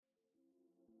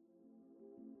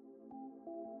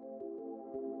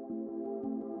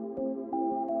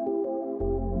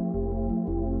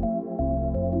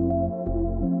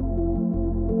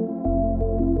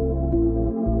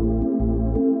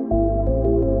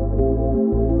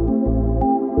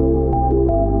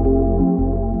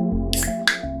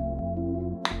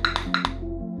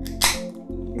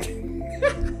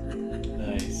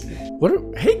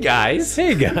guys.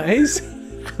 Hey, guys.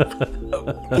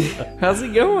 How's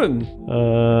it going?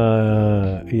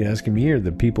 You asking me or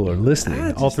the people are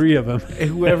listening? All three of them.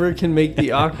 Whoever can make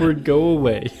the awkward go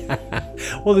away.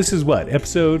 Well, this is what?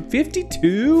 Episode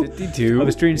 52? 52. Of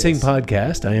a Strange Thing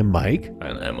podcast. I am Mike.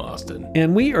 And I'm Austin.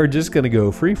 And we are just going to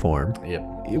go freeform.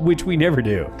 Yep. Which we never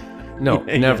do. No,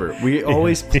 never. We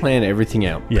always plan everything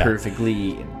out Yeah.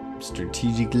 perfectly and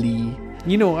strategically.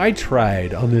 You know, I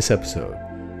tried on this episode.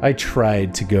 I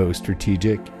tried to go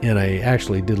strategic, and I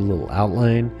actually did a little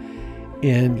outline.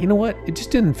 And you know what? It just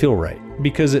didn't feel right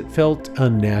because it felt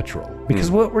unnatural.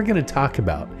 Because what we're going to talk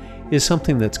about is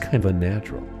something that's kind of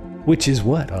unnatural. Which is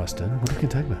what, Austin? What are we going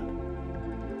to talk about?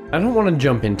 I don't want to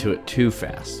jump into it too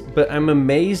fast, but I'm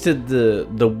amazed at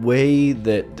the way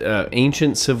that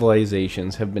ancient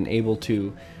civilizations have been able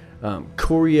to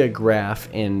choreograph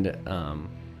and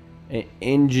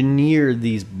engineer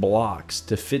these blocks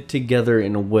to fit together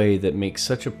in a way that makes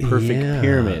such a perfect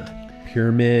pyramid.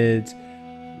 Pyramids,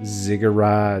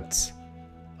 ziggurats,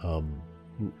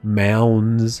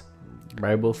 mounds.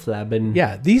 Riboflavin.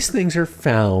 Yeah, these things are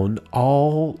found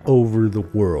all over the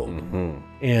world. Mm-hmm.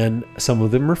 And some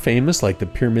of them are famous, like the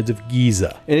pyramids of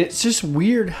Giza. And it's just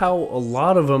weird how a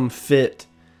lot of them fit.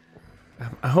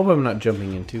 I hope I'm not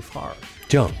jumping in too far.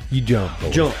 Jump. You jump.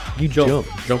 Boy. Jump. You jump.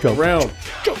 Jump around.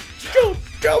 Jump.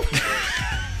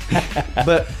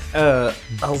 But a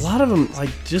lot of them, like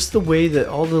just the way that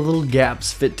all the little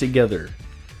gaps fit together,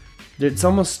 it's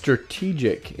almost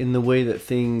strategic in the way that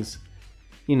things,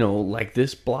 you know, like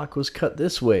this block was cut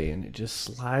this way and it just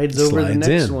slides over the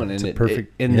next one. And it's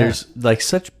perfect. There's like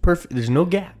such perfect, there's no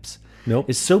gaps. Nope.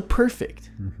 It's so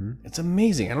perfect. Mm-hmm. It's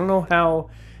amazing. I don't know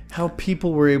how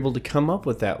people were able to come up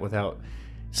with that without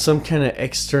some kind of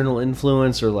external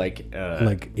influence or like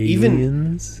aliens?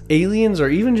 Even aliens or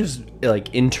even just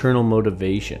like internal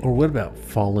motivation. Or what about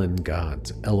fallen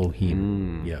gods?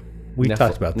 Elohim. Yeah. We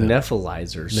talked about that.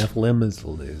 Nephilim-izers.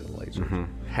 Nephilim-izers. Mm-hmm.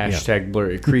 Hashtag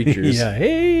blurry creatures. Yeah.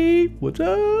 Hey, what's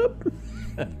up?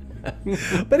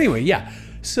 But anyway, yeah.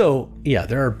 So, yeah,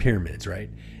 there are pyramids, right?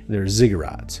 There are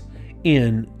ziggurats.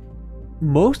 And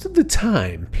most of the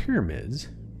time, pyramids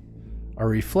are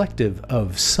reflective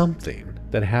of something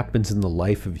that happens in the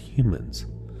life of humans.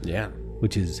 Yeah.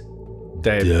 Which is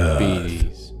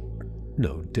diabetes. Death.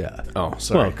 No, death. Oh,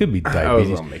 sorry. Well, it could be diabetes.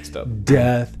 I was all mixed up.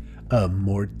 Death,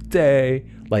 morte,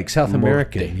 like South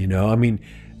American, you know? I mean,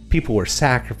 people were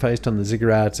sacrificed on the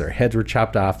ziggurats. Their heads were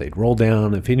chopped off. They'd roll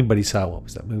down. If anybody saw, what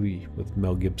was that movie with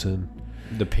Mel Gibson?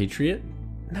 The Patriot?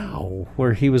 No,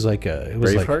 where he was like a... It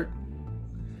was Braveheart?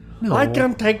 No. I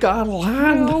can take our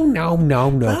land. No. No,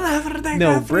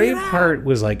 Braveheart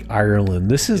was like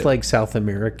Ireland. This is like South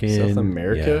American. South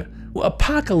America? Yeah. Well,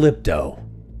 Apocalypto.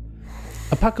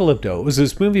 It was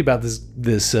this movie about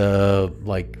this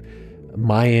like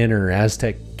Mayan or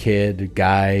Aztec kid,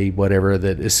 guy, whatever,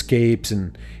 that escapes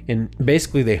and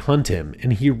basically they hunt him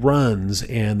and he runs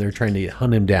and they're trying to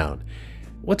hunt him down.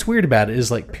 What's weird about it is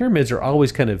like pyramids are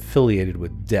always kind of affiliated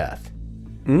with death.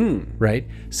 Right?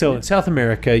 So in South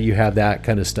America, you have that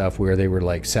kind of stuff where they were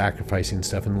like sacrificing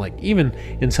stuff. And like even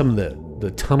in some of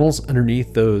the tunnels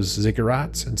underneath those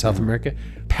ziggurats in South America,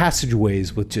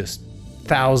 passageways with just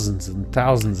thousands and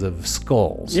thousands of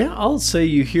skulls. Yeah, I'll say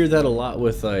you hear that a lot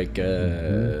with like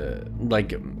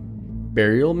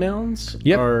burial mounds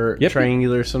are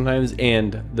triangular sometimes.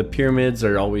 And the pyramids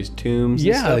are always tombs.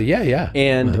 And stuff. Yeah.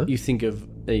 And you think of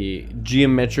a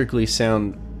geometrically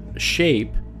sound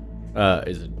shape.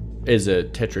 Is a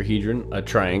tetrahedron, a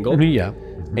triangle. Yeah.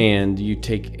 And you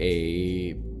take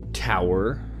a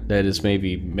tower that is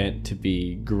maybe meant to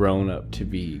be grown up to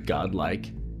be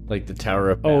godlike, like the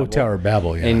Tower of Babel. Oh, Tower of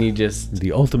Babel, yeah. And you just...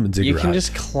 The ultimate ziggurat. You can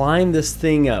just climb this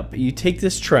thing up. You take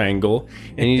this triangle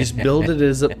and you just build it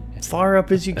as far up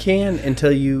as you can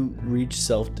until you reach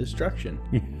self-destruction.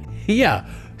 Yeah.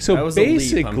 So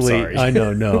basically... I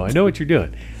know what you're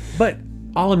doing. But...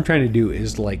 all I'm trying to do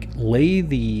is like lay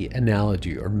the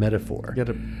analogy or metaphor. You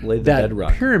gotta lay the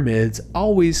bedrock. Pyramids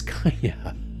always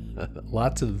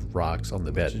lots of rocks on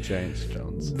the bed. Giant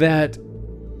stones. That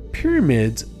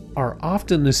pyramids are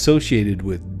often associated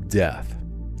with death.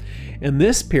 And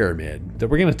this pyramid that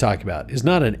we're going to talk about is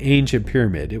not an ancient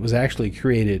pyramid. It was actually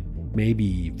created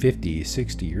maybe 50,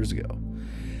 60 years ago.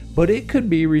 But it could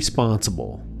be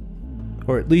responsible,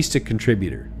 or at least a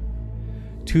contributor,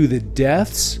 to the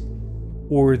deaths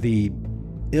or the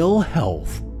ill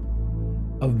health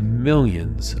of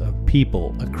millions of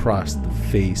people across the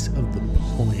face of the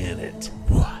planet.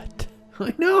 What?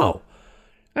 I know.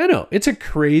 It's a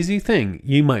crazy thing.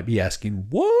 You might be asking,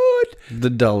 what? The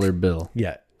dollar bill.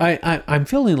 Yeah. I'm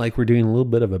feeling like we're doing a little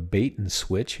bit of a bait and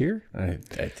switch here. I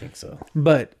think so.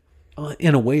 But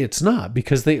in a way, it's not,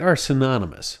 because they are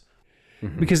synonymous.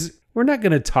 Mm-hmm. Because we're not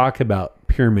going to talk about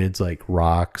pyramids like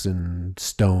rocks and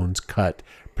stones cut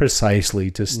precisely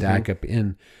to stack up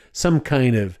in some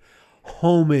kind of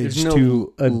homage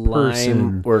to a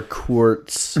person or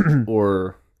quartz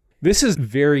or. This is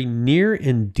very near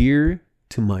and dear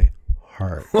to my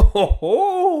heart.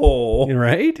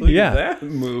 Right? Look at that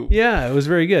move. Yeah, it was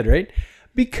very good, right?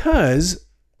 Because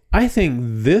I think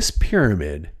this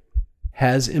pyramid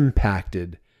has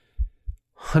impacted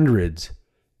hundreds,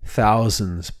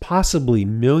 thousands, possibly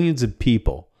millions of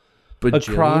people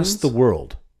across the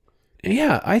world.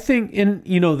 Yeah, I think, and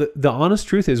the honest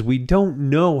truth is we don't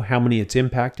know how many it's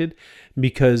impacted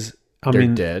because, They're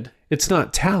dead. It's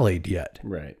not tallied yet.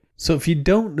 Right. So if you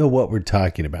don't know what we're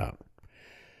talking about,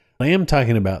 I am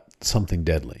talking about something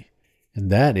deadly,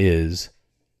 and that is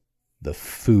the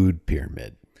food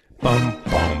pyramid. Bum,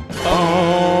 bum,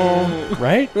 bum.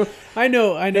 Right? I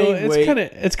know. Hey,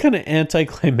 it's kind of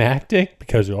anticlimactic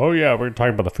because we're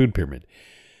talking about the food pyramid,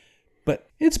 but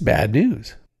it's bad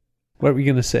news. What were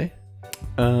you gonna say?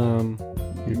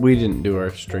 We didn't do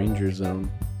our stranger zone.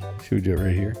 Should we do it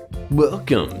right here?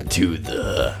 Welcome to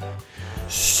the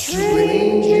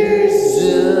Stranger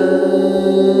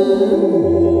Zone.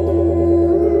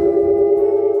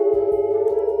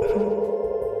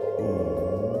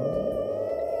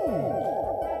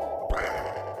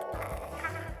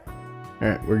 All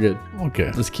right, we're good.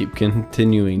 Okay. Let's keep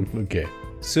continuing. Okay.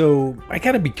 So I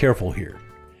got to be careful here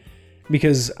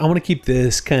because I want to keep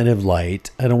this kind of light.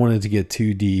 I don't want it to get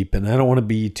too deep and I don't want to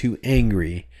be too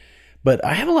angry. But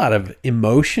I have a lot of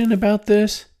emotion about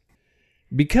this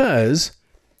because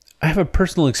I have a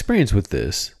personal experience with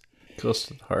this. Close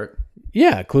to the heart.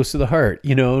 Yeah, close to the heart,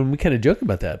 and we kind of joke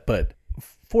about that. But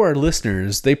for our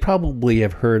listeners, they probably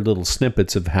have heard little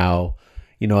snippets of how,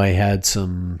 I had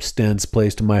some stents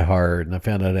placed in my heart and I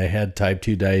found out I had type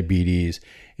 2 diabetes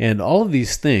and all of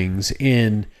these things.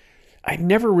 And I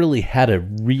never really had a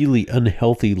really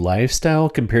unhealthy lifestyle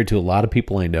compared to a lot of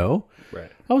people I know. Right.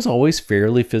 I was always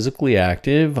fairly physically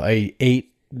active. I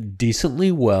ate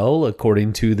decently well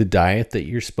according to the diet that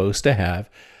you're supposed to have.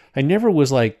 I never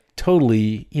was like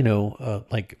totally,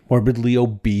 like morbidly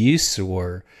obese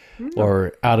or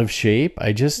out of shape.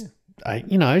 I just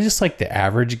like the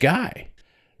average guy.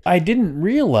 I didn't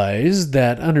realize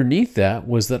that underneath that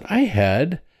was that I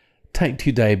had type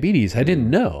 2 diabetes. I didn't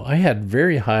know. I had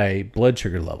very high blood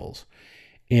sugar levels,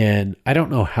 and I don't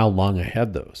know how long I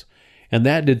had those. And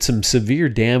that did some severe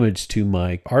damage to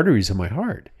my arteries in my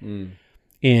heart.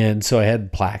 And so I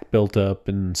had plaque built up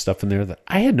and stuff in there that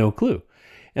I had no clue.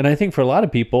 And I think for a lot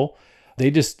of people, they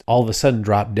just all of a sudden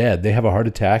drop dead. They have a heart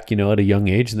attack, at a young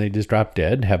age, and they just drop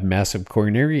dead, have massive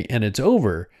coronary, and it's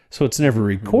over. So it's never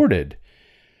recorded.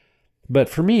 But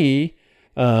for me,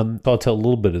 I'll tell a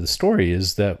little bit of the story,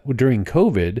 is that during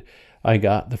COVID, I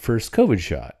got the first COVID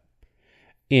shot.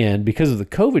 And because of the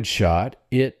COVID shot,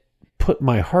 it put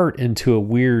my heart into a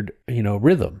weird,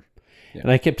 rhythm. Yeah.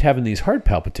 And I kept having these heart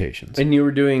palpitations. And you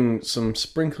were doing some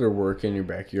sprinkler work in your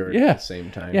backyard at the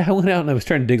same time. Yeah, I went out and I was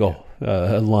trying to dig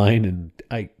a line, and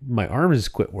my arms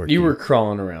quit working. You were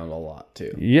crawling around a lot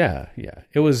too. Yeah.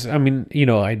 It was,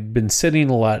 I'd been sitting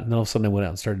a lot, and all of a sudden I went out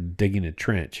and started digging a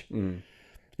trench. And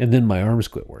then my arms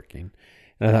quit working.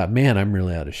 And I thought, man, I'm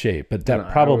really out of shape. But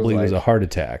that probably was a heart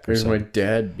attack. There's my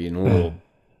dad being a little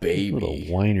baby. Little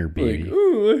whiner baby.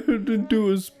 Like, I had to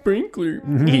do a sprinkler.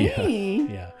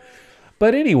 Yeah.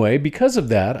 But anyway, because of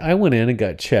that, I went in and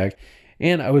got checked,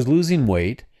 and I was losing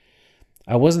weight.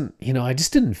 I wasn't, I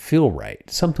just didn't feel right.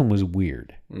 Something was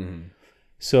weird.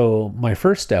 So my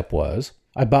first step was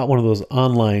I bought one of those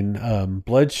online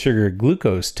blood sugar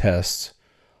glucose tests,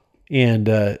 and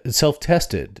it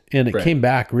self-tested, and it came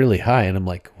back really high. And I'm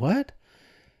like, what?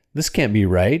 This can't be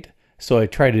right. So I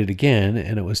tried it again,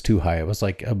 and it was too high. It was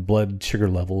like a blood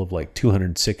sugar level of like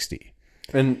 260.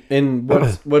 And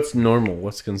what's normal?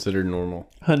 What's considered normal?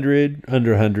 100,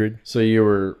 under 100. So you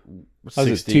were 60, I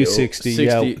was at 260,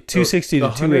 260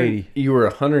 to 280. You were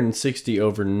 160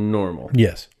 over normal.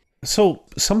 Yes. So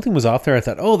something was off there. I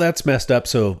thought, that's messed up.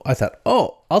 So I thought,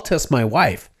 I'll test my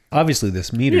wife. Obviously,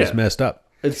 this meter is messed up.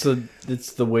 It's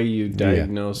the way you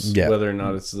diagnose whether or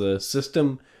not it's the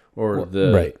system or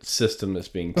the system that's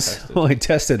being tested. So I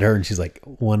tested her, and she's like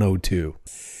 102.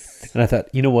 And I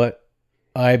thought, you know what?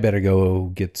 I better go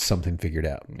get something figured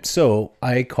out. So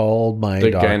I called my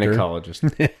doctor. The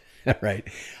gynecologist. Right.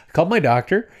 I called my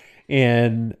doctor,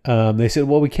 and they said,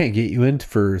 well, we can't get you in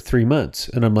for 3 months.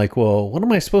 And I'm like, well, what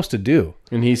am I supposed to do?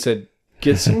 And he said,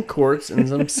 Get some quartz and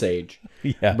some sage.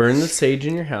 Yeah. Burn the sage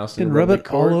in your house And rub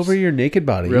it all over your naked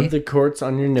body. Rub the quartz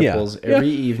on your nipples every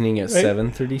evening at Right.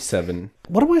 7:37.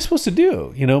 What am I supposed to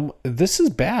do? This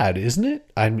is bad, isn't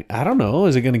it? I don't know.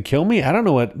 Is it going to kill me? I don't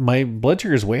know what. My blood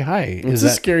sugar is way high. It's a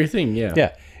scary thing, yeah.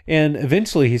 Yeah. And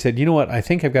eventually he said, you know what? I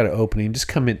think I've got an opening. Just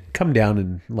come down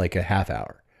in like a half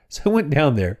hour. So I went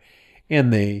down there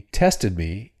and they tested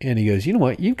me and he goes, you know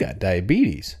what? You've got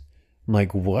diabetes. I'm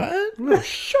like, what? No,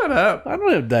 shut up. I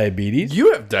don't have diabetes.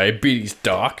 You have diabetes,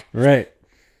 doc. Right.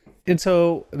 And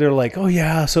so they're like, oh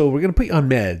yeah, so we're going to put you on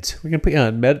meds. We're going to put you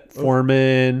on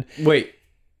metformin. Wait.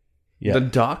 Yeah. The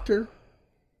doctor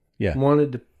Yeah.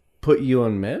 wanted to put you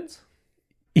on meds?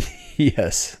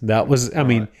 Yes. That was, I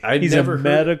mean, he's a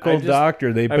medical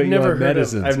doctor. They put you on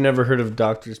medicines. I've never heard of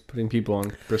doctors putting people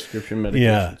on prescription medications.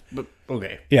 Yeah. But,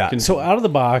 okay. Yeah. So out of the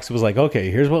box, it was like,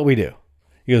 okay, here's what we do.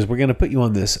 He goes, we're going to put you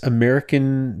on this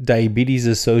American Diabetes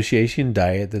Association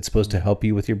diet that's supposed to help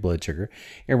you with your blood sugar.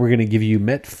 And we're going to give you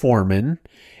metformin.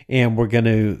 And we're going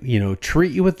to,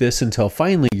 treat you with this until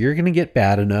finally you're going to get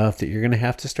bad enough that you're going to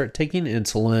have to start taking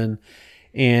insulin.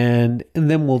 And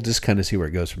then we'll just kind of see where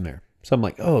it goes from there. So I'm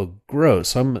like, oh,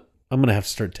 gross. I'm going to have to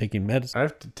start taking medicine. I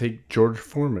have to take George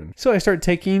Foreman. So I start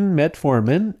taking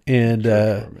metformin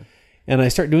and I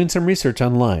start doing some research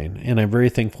online, and I'm very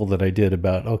thankful that I did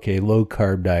about, low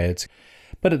carb diets.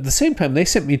 But at the same time, they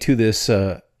sent me to this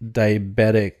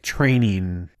diabetic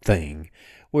training thing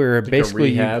where like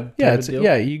basically,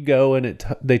 you go and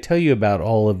they tell you about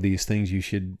all of these things you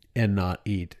should and not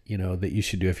eat, that you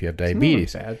should do if you have diabetes.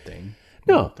 It's not a bad thing.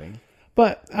 No.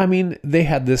 But I mean, they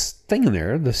had this thing in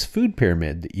there, this food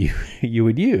pyramid that you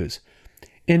would use.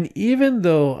 And even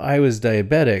though I was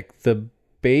diabetic, the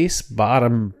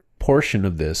bottom portion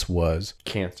of this was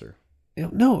cancer.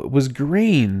 No, it was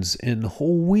grains and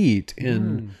whole wheat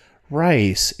and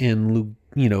rice and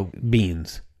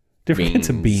beans, different kinds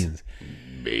of beans.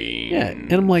 Yeah,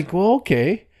 and I'm like, well,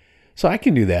 okay, so I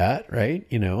can do that, right?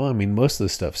 I mean, most of the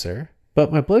stuff's there,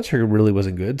 but my blood sugar really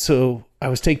wasn't good, so I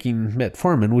was taking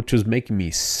metformin, which was making me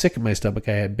sick in my stomach.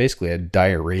 I had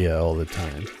diarrhea all the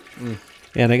time.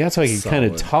 And I got so I could kind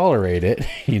of tolerate it.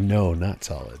 Not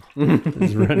solid. It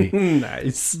was runny.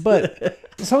 Nice. But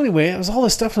so anyway, it was all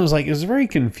this stuff. And I was very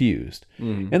confused.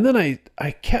 And then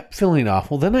I kept feeling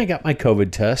awful. Then I got my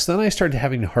COVID test. Then I started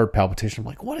having heart palpitation. I'm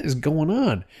like, what is going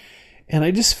on? And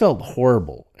I just felt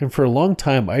horrible. And for a long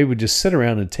time, I would just sit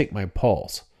around and take my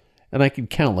pulse. And I could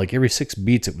count like every 6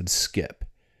 beats it would skip.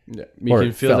 Yeah, you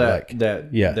can feel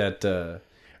that.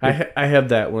 I have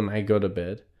that when I go to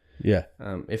bed. Yeah.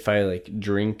 If I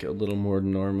drink a little more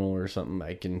than normal or something,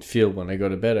 I can feel when I go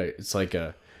to bed. It's like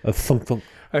a thunk thunk.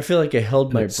 I feel like I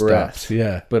held my breath. Stops,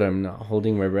 yeah. But I'm not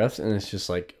holding my breath, and it's just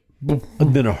like boom.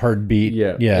 And then a hard beat.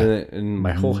 Yeah. Yeah. And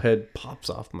my whole head pops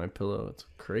off my pillow. It's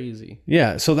crazy.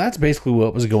 Yeah. So that's basically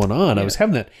what was going on. I was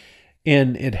having that,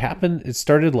 and it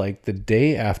started like the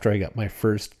day after I got my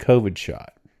first COVID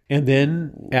shot. And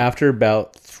then after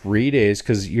about 3 days,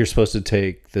 because you're supposed to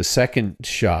take the second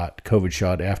shot, COVID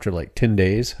shot, after like 10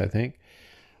 days, I think.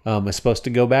 I was supposed to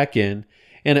go back in,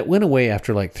 and it went away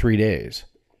after like 3 days.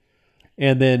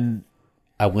 And then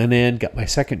I went in, got my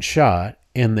second shot,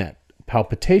 and that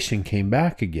palpitation came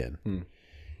back again.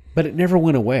 But it never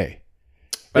went away.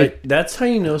 That's how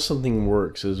you know something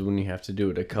works, is when you have to do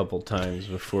it a couple times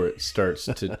before it starts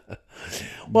to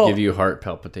give you heart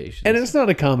palpitations. And it's not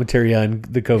a commentary on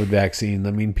the COVID vaccine.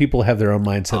 I mean, people have their own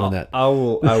mindset on that. I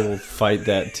will fight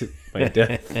that to my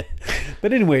death.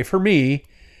 But anyway, for me,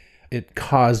 it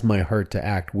caused my heart to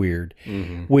act weird,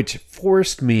 which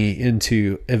forced me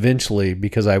into eventually,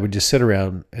 because I would just sit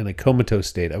around in a comatose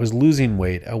state. I was losing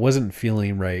weight. I wasn't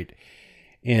feeling right.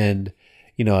 And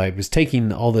I was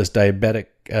taking all this diabetic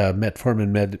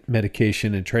metformin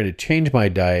medication and trying to change my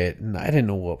diet, and I didn't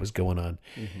know what was going on.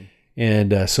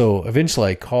 And so eventually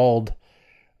I called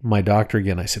my doctor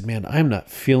again. I said, man, I'm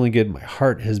not feeling good. My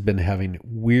heart has been having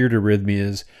weird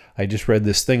arrhythmias. I just read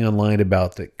this thing online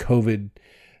about that COVID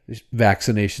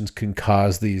vaccinations can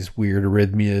cause these weird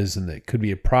arrhythmias and that could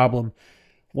be a problem.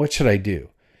 What should I do?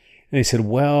 And he said,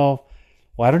 well,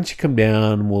 why don't you come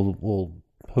down and we'll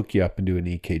hook you up and do an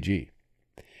EKG.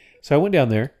 So I went down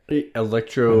there.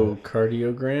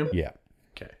 Electrocardiogram? Yeah.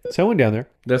 Okay. So I went down there.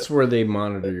 That's where they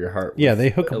monitor your heart. Yeah, they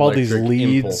hook up all these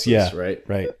leads. Impulses,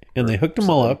 right. And they hooked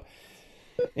them all up.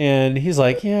 And he's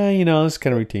like, yeah, this is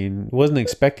kind of routine. Wasn't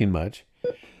expecting much.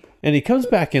 And he comes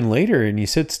back in later and he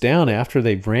sits down after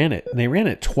they've ran it. And they ran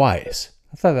it twice.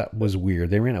 I thought that was weird.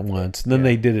 They ran it once and then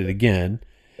they did it again.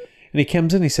 And he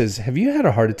comes in and he says, have you had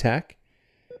a heart attack?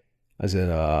 I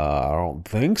said, I don't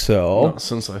think so. Not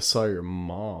since I saw your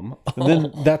mom. And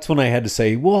then that's when I had to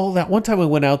say, well, that one time I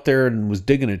went out there and was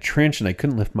digging a trench and I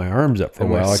couldn't lift my arms up for a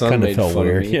while. I kind of felt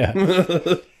weird. Yeah.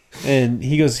 And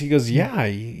he goes, yeah,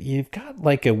 you've got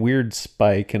like a weird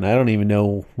spike, and I don't even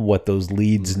know what those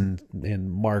leads and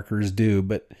markers do,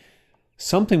 but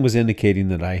something was indicating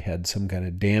that I had some kind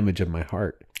of damage in my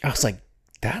heart. I was like,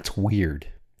 that's weird.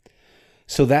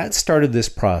 So that started this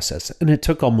process, and it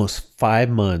took almost 5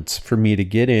 months for me to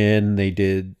get in. They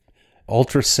did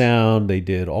ultrasound, they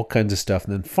did all kinds of stuff,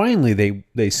 and then finally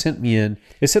they sent me in.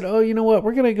 They said, oh, you know what,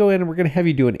 we're going to go in and we're going to have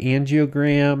you do an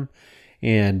angiogram.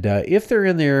 And if they're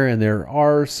in there and there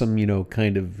are some,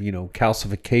 kind of,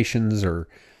 calcifications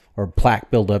or plaque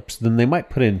buildups, then they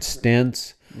might put in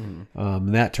stents.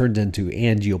 And that turns into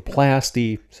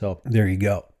angioplasty. So there you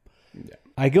go. Yeah.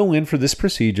 I go in for this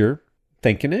procedure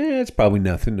thinking, it's probably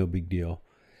nothing, no big deal.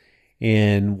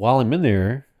 And while I'm in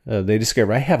there, they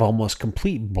discover I have almost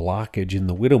complete blockage in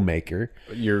the widowmaker.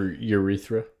 Your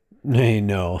urethra?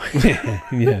 No.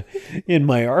 Yeah. In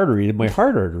my artery, my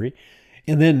heart artery.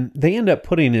 And then they end up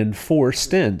putting in 4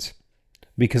 stents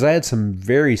because I had some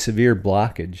very severe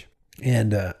blockage.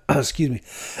 And, excuse me.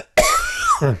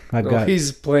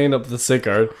 He's playing up the sick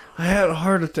art. I had a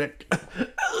heart attack.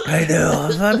 I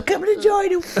know. I'm coming to join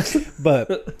you.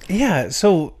 But, yeah,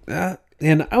 so,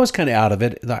 and I was kind of out of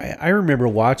it. I remember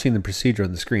watching the procedure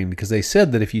on the screen because they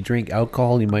said that if you drink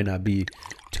alcohol, you might not be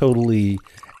totally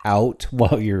out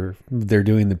while they're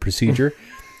doing the procedure.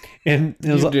 And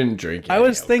it was, you didn't drink I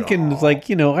was alcohol. Thinking, like,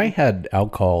 I had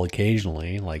alcohol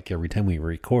occasionally, like every time we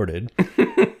recorded.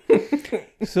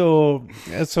 So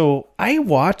I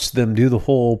watched them do the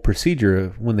whole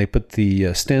procedure when they put the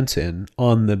stents in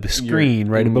on the screen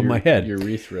right above my head.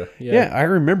 Urethra. Yeah, I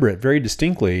remember it very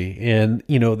distinctly. And,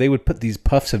 they would put these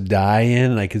puffs of dye in,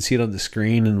 and I could see it on the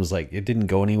screen, and it was like, it didn't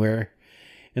go anywhere.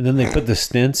 And then they put the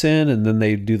stents in, and then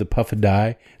they do the puff of dye.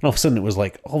 And all of a sudden, it was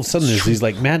like, there's these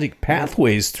like magic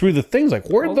pathways through the things. Like,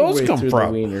 where'd those come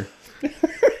from?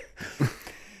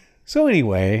 So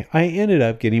anyway, I ended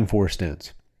up getting 4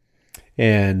 stents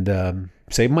and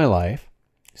saved my life.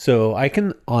 So I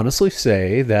can honestly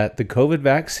say that the COVID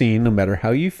vaccine, no matter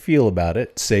how you feel about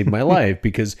it, saved my life.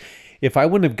 Because if I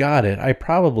wouldn't have got it, I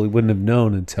probably wouldn't have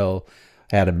known until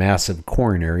I had a massive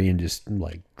coronary and just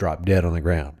like dropped dead on the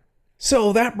ground.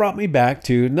 So that brought me back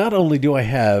to not only do I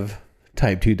have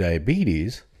type 2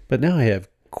 diabetes, but now I have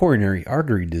coronary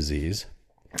artery disease.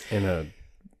 And a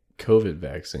COVID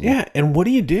vaccine. Yeah, and what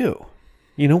do you do?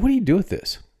 What do you do with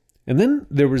this? And then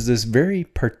there was this very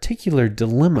particular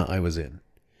dilemma I was in.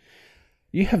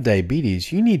 You have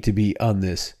diabetes, you need to be on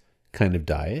this kind of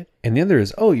diet. And the other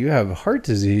is, you have heart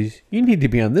disease, you need to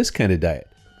be on this kind of diet.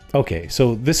 Okay,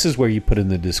 so this is where you put in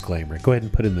the disclaimer. Go ahead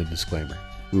and put in the disclaimer.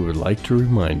 We would like to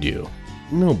remind you,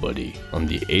 nobody on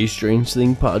the A Strange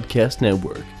Thing Podcast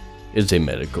Network is a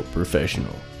medical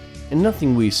professional, and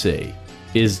nothing we say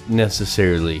is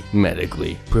necessarily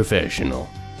medically professional.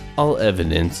 All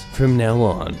evidence from now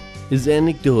on is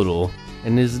anecdotal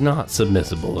and is not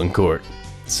submissible in court.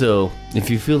 So, if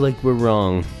you feel like we're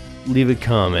wrong, leave a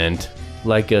comment,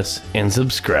 like us, and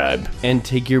subscribe, and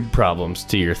take your problems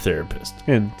to your therapist.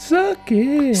 And suck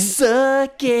it.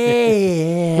 Suck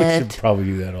it. We should probably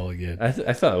do that all again. I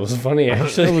thought it was funny,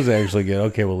 actually. It was actually good.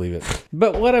 Okay, we'll leave it.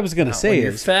 But what I was going to say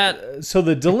is, fat. So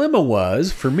the dilemma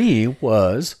for me,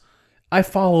 I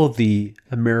follow the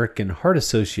American Heart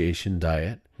Association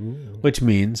diet, which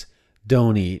means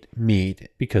don't eat meat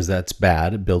because that's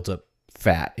bad. It builds up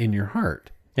fat in your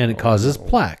heart and it causes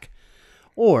plaque.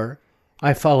 Or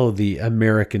I follow the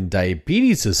American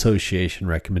Diabetes Association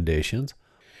recommendations,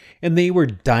 and they were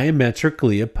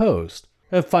diametrically opposed.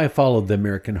 If I followed the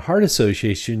American Heart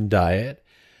Association diet,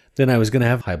 then I was going to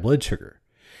have high blood sugar.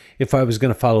 If I was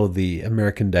going to follow the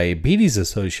American Diabetes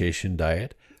Association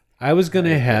diet, I was going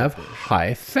to have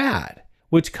high fat,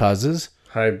 which causes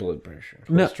high blood pressure,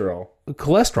 cholesterol,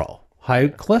 high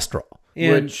cholesterol.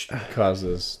 Which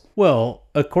causes... Well,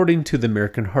 according to the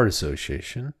American Heart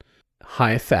Association,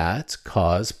 high fats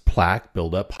cause plaque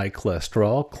buildup, high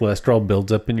cholesterol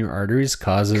builds up in your arteries,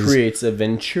 creates a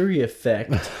Venturi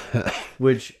effect,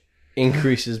 which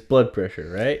increases blood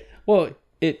pressure, right? Well,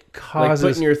 it causes...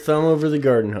 Like putting your thumb over the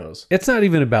garden hose. It's not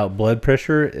even about blood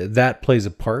pressure. That plays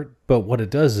a part, but what it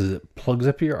does is it plugs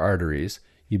up your arteries,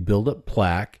 you build up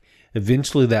plaque,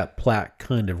 eventually that plaque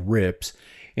kind of rips,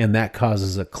 and that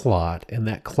causes a clot, and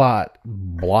that clot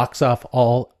blocks off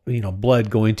all blood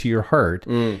going to your heart,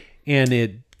 and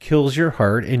it kills your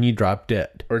heart, and you drop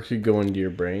dead. Or it could go into your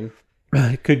brain.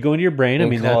 It could go into your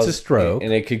brain. That's a stroke.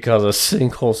 And it could cause a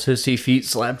sinkhole, sissy feet,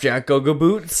 slapjack, go-go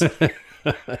boots.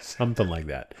 Something like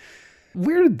that.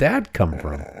 Where did that come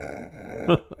from?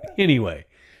 Anyway,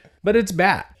 but it's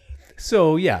bad.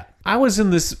 So yeah, I was in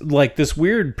this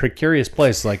weird precarious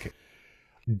place. Like,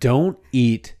 don't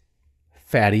eat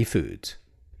fatty foods.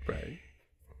 Right.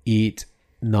 Eat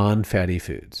non-fatty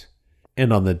foods.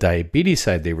 And on the diabetes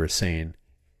side, they were saying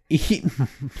eat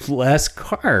less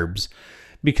carbs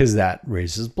because that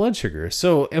raises blood sugar.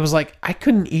 So it was like I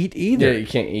couldn't eat either. Yeah, you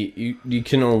can't eat. You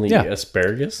can only eat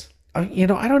asparagus. I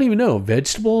don't even know.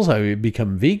 Vegetables, I would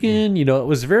become vegan. It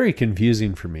was very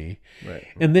confusing for me. Right.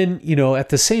 And then, at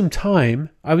the same time,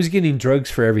 I was getting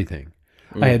drugs for everything.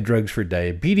 I had drugs for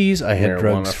diabetes. I had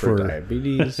drugs for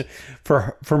diabetes.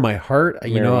 for my heart. I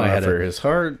had for his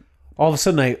heart. All of a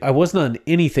sudden, I wasn't on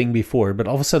anything before, but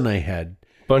all of a sudden I had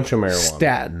bunch of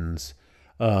marijuana,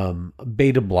 statins,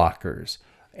 beta blockers,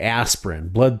 aspirin,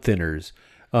 blood thinners.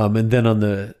 And then on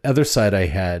the other side, I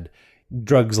had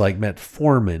drugs like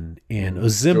metformin and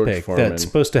Ozempic that's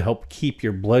supposed to help keep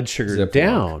your blood sugar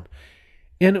down.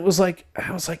 And I was like,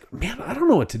 man, I don't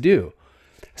know what to do.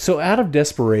 So out of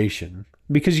desperation,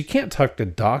 because you can't talk to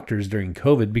doctors during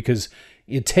COVID because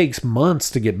it takes months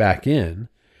to get back in,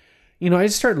 I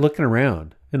just started looking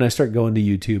around and I start going to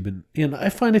YouTube and I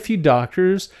find a few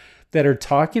doctors that are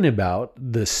talking about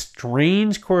the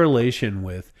strange correlation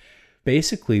with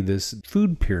basically this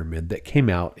food pyramid that came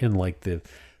out in like the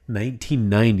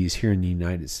 1990s here in the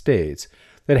United States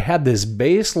that had this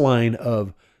baseline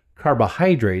of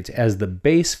carbohydrates as the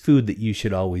base food that you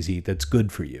should always eat that's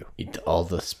good for you. Eat all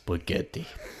the spaghetti.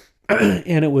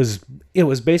 And it was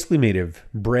basically made of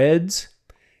breads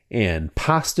and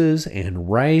pastas and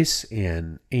rice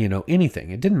and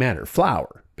anything. It didn't matter.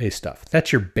 Flour based stuff.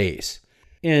 That's your base.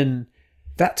 And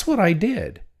that's what I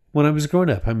did when I was growing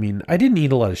up. I mean, I didn't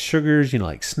eat a lot of sugars,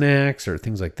 like snacks or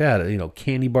things like that,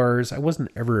 candy bars. I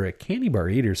wasn't ever a candy bar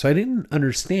eater, so I didn't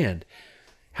understand.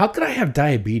 How could I have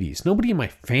diabetes? Nobody in my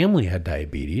family had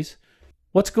diabetes.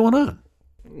 What's going on?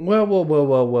 Well. What?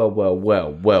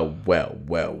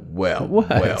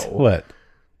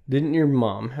 Didn't your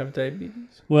mom have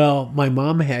diabetes? Well, my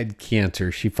mom had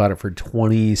cancer. She fought it for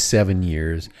 27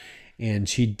 years. And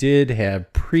she did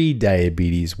have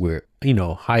pre-diabetes where,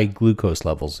 high glucose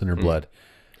levels in her blood.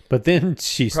 But then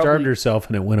she starved herself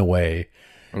and it went away.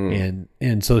 And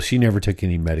so she never took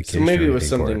any medication. So maybe it was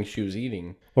something she was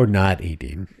eating. Or not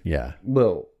eating, yeah.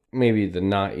 Well, maybe the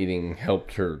not eating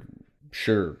helped her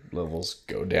sugar levels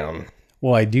go down.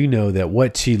 Well, I do know that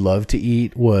what she loved to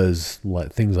eat was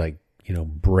things like,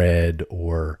 bread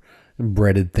or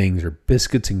breaded things or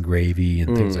biscuits and gravy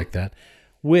and things like that,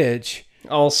 which...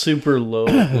 all super low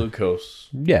glucose.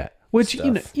 Yeah, which,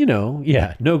 stuff.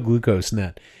 No glucose in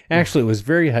that. Actually, it was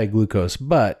very high glucose,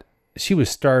 but she was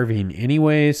starving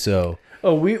anyway, so...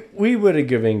 Oh, we would have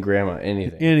given Grandma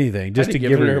anything. Anything, just to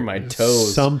give her my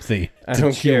toes. Something. I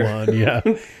don't care. On. Yeah.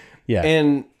 Yeah.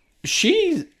 And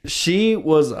she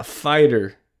was a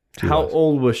fighter. How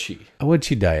old was she? What'd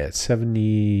she die at?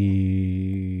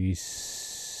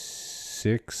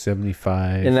 76,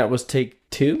 75? And that was take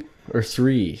 2 or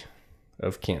 3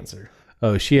 of cancer.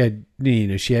 Oh, she had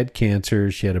cancer.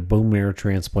 She had a bone marrow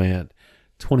transplant.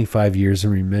 25 years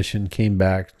in remission. Came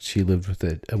back. She lived with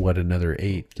it. Another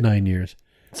 9 years.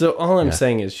 So all I'm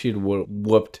saying is she'd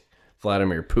whooped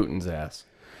Vladimir Putin's ass.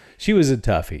 She was a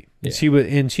toughie.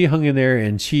 Yeah. She hung in there,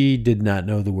 and she did not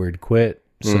know the word quit.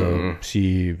 So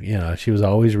she was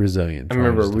always resilient. I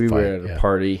remember we were at a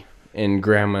party, and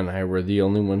Grandma and I were the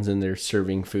only ones in there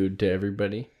serving food to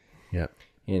everybody. Yeah.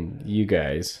 And you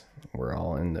guys were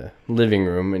all in the living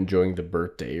room enjoying the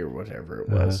birthday or whatever it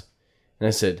was. And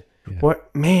I said,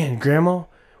 "What, man, Grandma?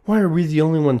 Why are we the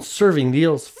only ones serving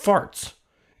those farts?"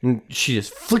 And she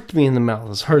just flicked me in the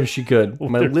mouth as hard as she could.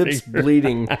 My lips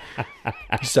bleeding.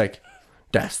 She's like,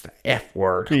 "That's the F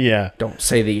word. Yeah. Don't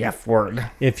say the F word."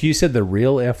 If you said the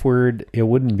real F word, it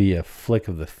wouldn't be a flick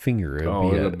of the finger. It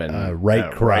would be a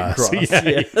right cross.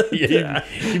 Yeah.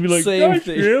 You'd be like, same "Gosh,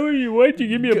 thing. really? Why'd you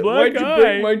give me a black eye? Why'd you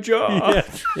break my jaw?"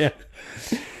 Yeah.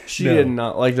 She did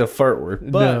not like the fart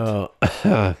word, but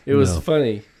it was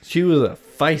funny. She was a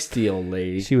feisty old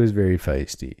lady. She was very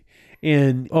feisty.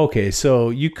 And, okay, so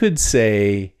you could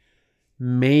say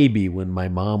maybe when my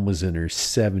mom was in her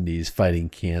 70s fighting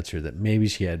cancer that maybe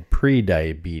she had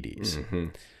pre-diabetes. Mm-hmm.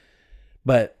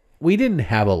 But we didn't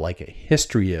have a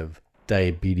history of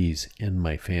diabetes in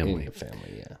my family. In the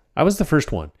family, yeah. I was the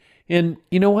first one. And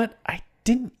you know what? I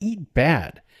didn't eat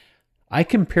bad. I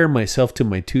compare myself to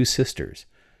my 2 sisters.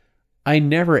 I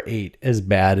never ate as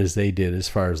bad as they did as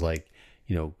far as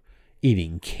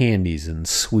eating candies and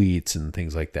sweets and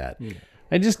things like that. Yeah.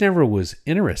 I just never was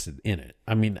interested in it.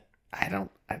 I mean,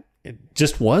 it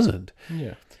just wasn't.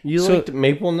 Yeah. You liked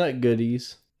maple nut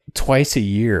goodies. twice a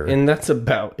year. And that's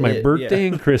about my it, birthday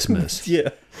yeah. and Christmas. Yeah.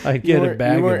 I get a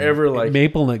bag you weren't of ever like,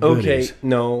 maple nut goodies. Okay,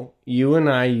 no. You and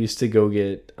I used to go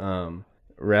get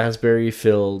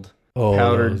raspberry-filled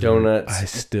powdered donuts. I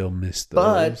still miss those.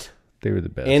 But they were the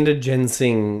best. And a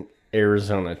ginseng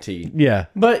Arizona tea. Yeah.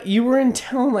 But you were in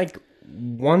town like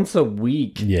once a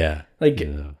week. Yeah. Like,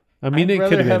 yeah. I mean, I'd it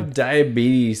rather could have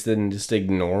diabetes than just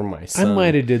ignore my son. I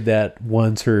might have did that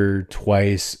once or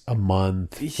twice a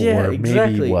month. Yeah,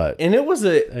 exactly. Maybe what? And it was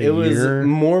year? was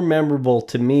more memorable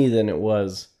to me than it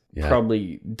was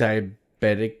probably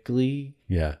diabetically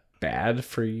bad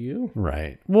for you.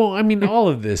 Right. Well, I mean, all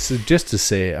of this is just to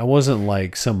say I wasn't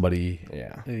like somebody,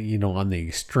 on the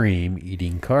extreme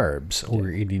eating carbs or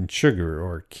eating sugar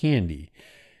or candy.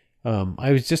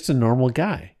 I was just a normal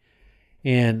guy.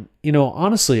 And,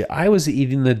 honestly, I was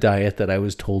eating the diet that I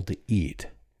was told to eat.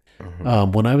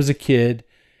 Mm-hmm. When I was a kid,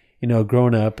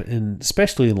 growing up, and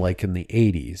especially like in the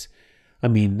 80s, I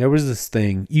mean, there was this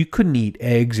thing, you couldn't eat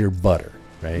eggs or butter,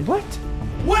 right? What?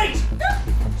 Wait!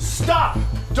 Stop!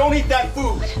 Don't eat that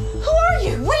food! Who are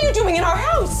you? What are you doing in our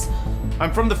house?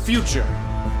 I'm from the future.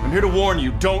 I'm here to warn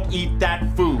you, don't eat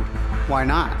that food. Why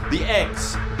not? The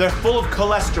eggs, they're full of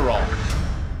cholesterol.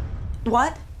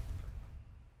 What?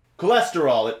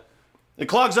 Cholesterol, it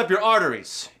clogs up your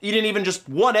arteries. Eating even just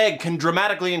one egg can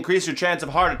dramatically increase your chance of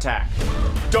heart attack.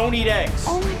 Don't eat eggs.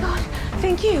 Oh my God,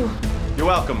 thank you. You're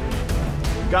welcome.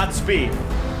 Godspeed.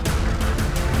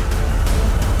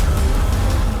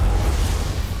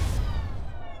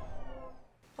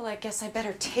 Well, I guess I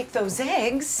better take those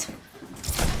eggs.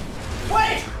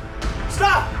 Wait!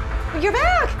 Stop! You're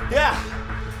back! Yeah,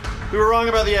 we were wrong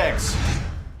about the eggs.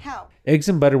 How? Eggs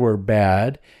and butter were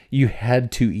bad. You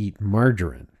had to eat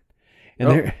margarine.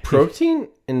 And protein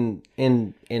and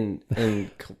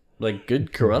like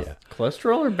good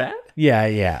cholesterol are bad?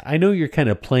 Yeah. I know you're kind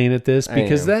of playing at this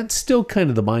because that's still kind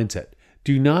of the mindset.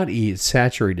 Do not eat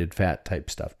saturated fat type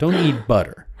stuff. Don't eat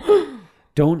butter.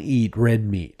 Don't eat red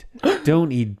meat.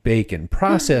 Don't eat bacon.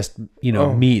 Processed,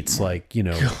 meats like,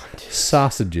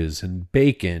 sausages and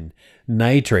bacon,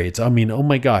 nitrates. I mean, oh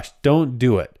my gosh, don't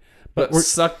do it. But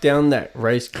suck down that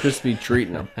Rice Krispie treat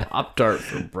and a Pop-Tart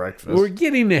for breakfast. We're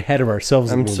getting ahead of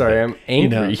ourselves. I'm sorry, bit. I'm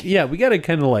angry. We got to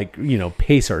kind of like,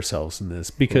 pace ourselves in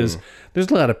this because there's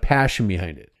a lot of passion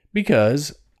behind it.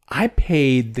 Because I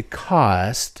paid the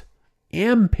cost,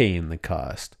 am paying the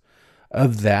cost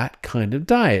of that kind of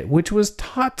diet, which was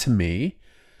taught to me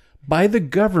by the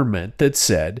government that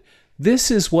said, this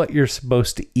is what you're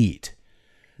supposed to eat.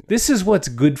 This is what's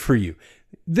good for you.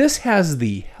 This has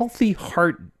the healthy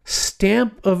heart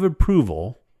stamp of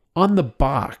approval on the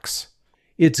box.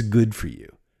 It's good for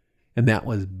you. And that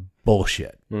was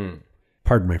bullshit.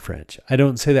 Pardon my French. I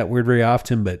don't say that word very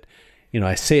often, but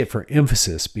I say it for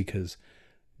emphasis because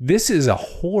this is a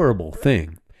horrible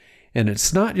thing. And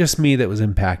it's not just me that was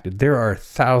impacted. There are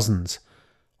thousands,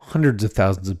 hundreds of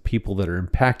thousands of people that are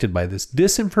impacted by this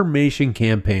disinformation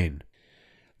campaign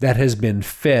that has been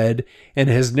fed and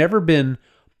has never been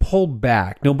pulled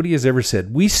back. Nobody has ever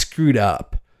said, we screwed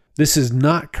up. This is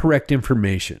not correct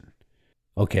information.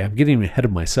 Okay, I'm getting ahead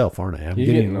of myself, aren't I? You're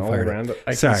getting all around it.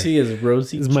 I can see his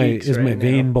rosy cheeks Is my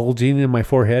vein bulging in my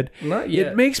forehead? Not yet.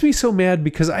 It makes me so mad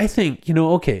because I think,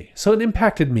 okay, so it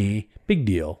impacted me. Big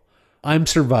deal. I'm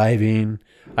surviving.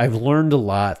 I've learned a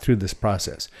lot through this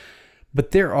process.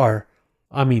 But there are,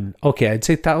 I'd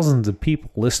say thousands of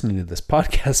people listening to this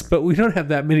podcast, but we don't have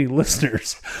that many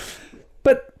listeners.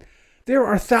 But there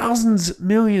are thousands,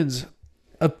 millions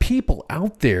of people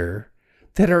out there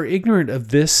that are ignorant of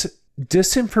this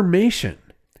disinformation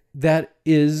that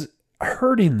is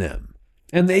hurting them.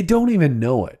 And they don't even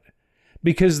know it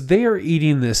because they are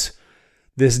eating this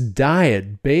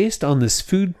diet based on this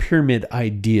food pyramid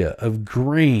idea of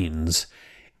grains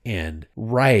and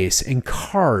rice and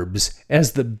carbs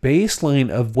as the baseline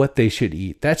of what they should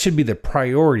eat. That should be the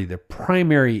priority, the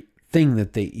primary thing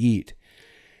that they eat.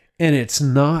 And it's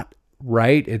not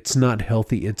right. It's not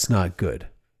healthy. It's not good.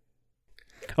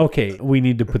 Okay, we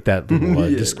need to put that little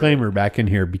disclaimer back in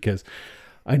here because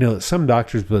I know that some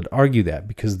doctors would argue that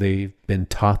because they've been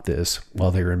taught this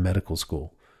while they were in medical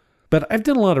school. But I've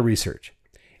done a lot of research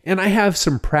and I have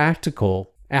some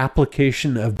practical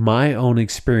application of my own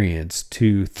experience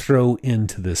to throw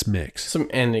into this mix. Some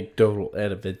anecdotal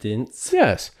evidence.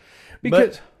 Yes.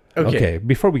 Because But, okay.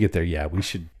 Before we get there, we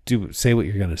should say what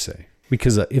you're going to say.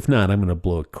 Because if not, I'm going to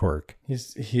blow a cork.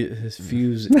 His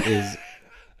fuse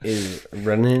is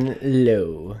running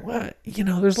low. Well,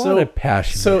 there's a lot of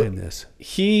passion behind this.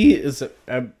 He is.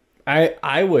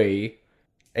 I weigh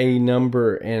a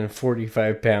number and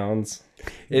 45 pounds,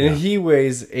 and he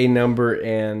weighs a number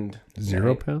and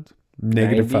 0 pounds.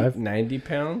 -5. 90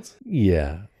 pounds?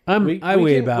 Yeah. I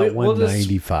weigh about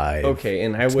 195. Okay,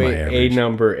 and I That's my weigh a average.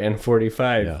 number and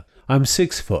 45. Yeah. I'm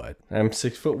 6 foot. I'm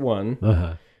 6'1",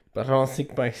 Uh-huh. but I don't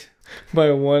think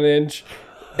my 1 inch.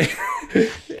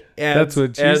 That's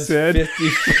what you said.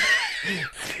 50.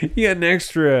 You got an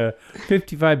extra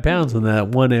 55 pounds on that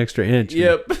 1 extra inch.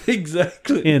 Yep,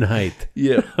 exactly. In height.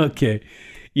 Yep. Okay.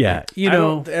 Yeah. I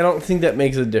don't think that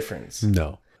makes a difference.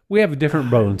 No. We have a different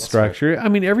bone structure. I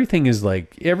mean, everything is.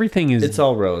 It's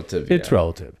all relative. It's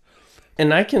relative.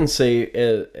 And I can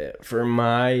say, for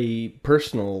my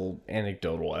personal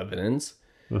anecdotal evidence,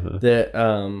 that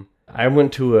I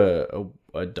went to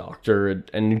a doctor, a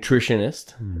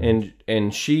nutritionist,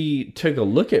 and she took a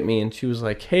look at me and she was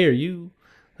like, "Hey, are you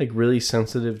like really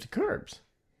sensitive to carbs?"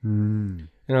 And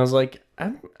I was like,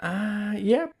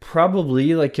 yeah,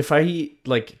 probably. Like if I eat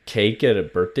like cake at a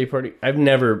birthday party,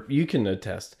 you can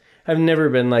attest, I've never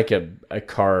been like a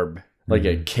carb, like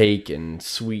a cake and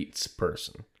sweets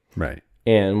person. Right.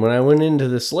 And when I went into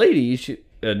this lady,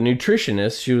 a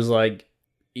nutritionist, she was like,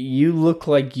 "You look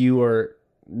like you are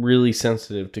really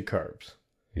sensitive to carbs."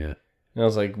 Yeah. And I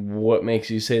was like, "What makes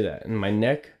you say that?" And my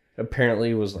neck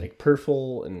apparently was like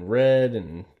purple and red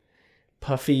and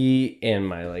puffy, and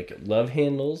my like love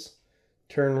handles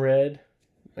turn red.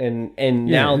 And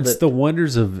now it's the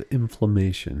wonders of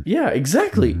inflammation. Yeah,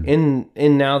 exactly. And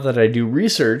now that I do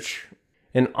research,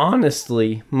 and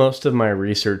honestly, most of my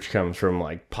research comes from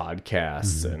like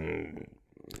podcasts and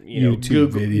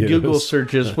YouTube videos. Google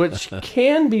searches, which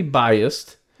can be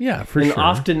biased. Yeah, for and sure.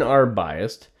 often are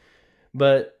biased.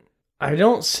 But I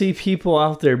don't see people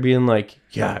out there being like,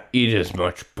 "Yeah, eat as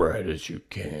much bread as you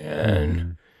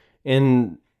can."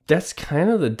 And that's kind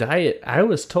of the diet I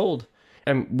was told.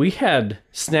 We had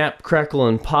Snap, Crackle,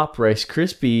 and Pop Rice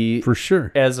Krispie For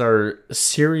sure. as our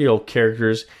cereal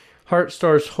characters. Heart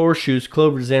Stars, Horseshoes,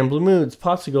 Clovers, and Blue Moods,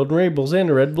 Pots of Golden Rainbows, and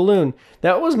a Red Balloon.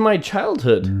 That was my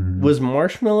childhood, was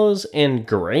marshmallows and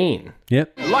grain.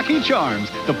 Yep. Lucky Charms,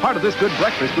 the part of this good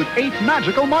breakfast with 8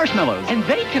 magical marshmallows. And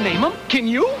they can name them. Can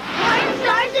you? Heart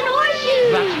Stars and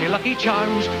Horseshoes! That's me Lucky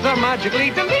Charms. They're magically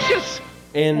delicious.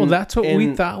 And Well, that's what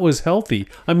we thought was healthy.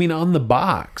 I mean, on the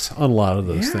box, on a lot of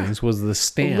those things, was the a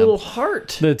stamp little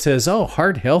heart. that says, "Oh,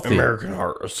 heart healthy." American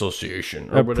Heart Association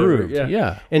or Approved, whatever.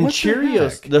 yeah. And What the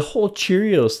Cheerios, heck? the whole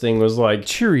Cheerios thing was like,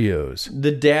 Cheerios,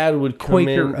 the dad would come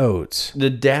Quaker in. Oats. The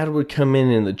dad would come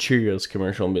in the Cheerios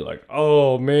commercial and be like,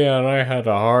 "Oh man, I had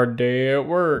a hard day at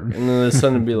work," and then the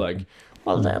son would be like,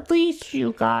 Well, at least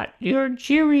you got your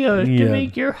Cheerios Yeah. to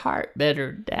make your heart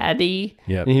better, Daddy.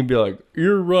 Yep. and he'd be like,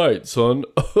 "You're right, son."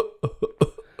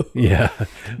 Yeah.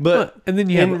 But and then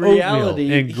you have in oatmeal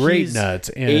reality, and grape he's nuts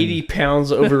and 80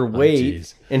 pounds overweight,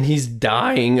 jeez. and he's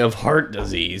dying of heart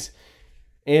disease,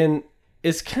 and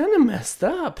it's kind of messed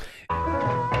up.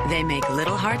 They make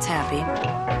little hearts happy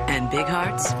and big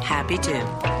hearts happy too.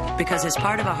 Because as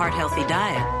part of a heart-healthy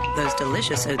diet, those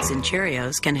delicious oats and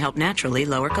Cheerios can help naturally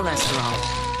lower cholesterol.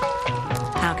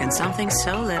 How can something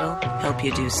so little help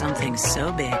you do something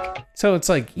so big? So it's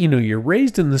like, you're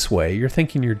raised in this way. You're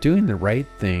thinking you're doing the right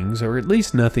things, or at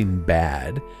least nothing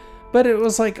bad. But it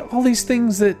was like all these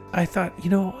things that I thought,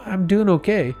 I'm doing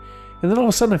okay. And then all of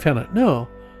a sudden I found out, no,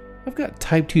 I've got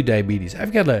type 2 diabetes.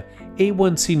 I've got a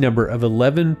A1C number of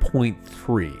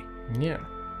 11.3. Yeah,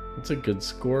 it's a good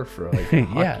score for like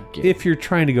Yeah, if you're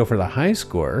trying to go for the high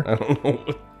score, I don't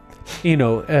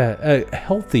know. a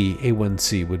healthy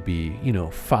A1C would be,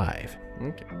 5.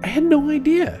 Okay. I had no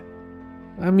idea.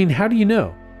 I mean, how do you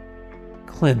know?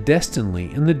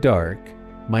 Clandestinely in the dark,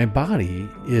 my body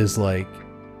is like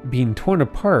being torn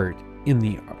apart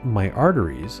in my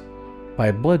arteries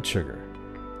by blood sugar.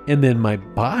 And then my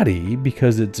body,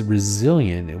 because it's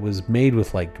resilient, it was made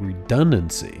with like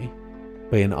redundancy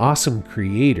by an awesome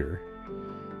creator,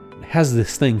 has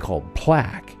this thing called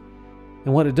plaque.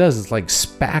 And what it does is like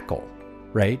spackle,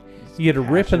 right? You get a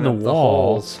rip in the Patching up the wall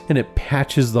holes. and it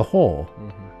patches the hole.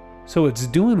 So it's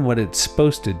doing what it's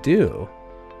supposed to do.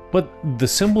 But the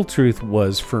simple truth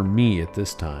was for me at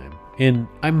this time, and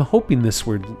I'm hoping that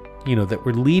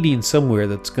we're leading somewhere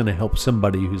that's going to help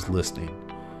somebody who's listening.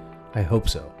 I hope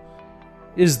so.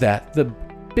 Is that the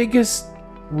biggest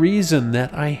reason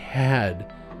that I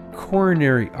had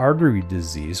coronary artery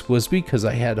disease was because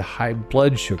I had high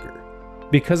blood sugar,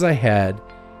 because I had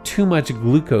too much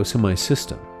glucose in my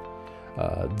system.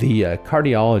 The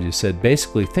cardiologist said,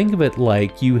 basically, think of it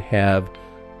like you have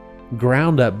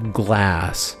ground up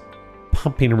glass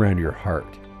pumping around your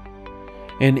heart.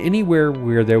 And anywhere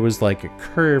where there was like a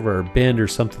curve or a bend or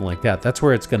something like that, that's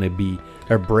where it's going to be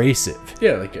abrasive.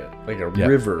 Yeah, like a Yeah.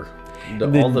 river.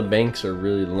 all the banks are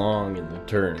really long in the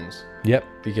turns. Yep.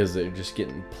 Because they're just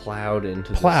getting plowed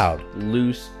into this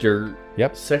loose dirt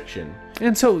section.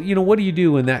 And so, what do you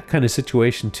do in that kind of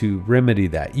situation to remedy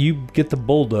that? You get the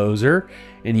bulldozer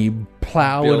and you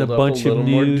plow in a bunch of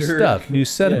new stuff, new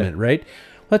sediment, right?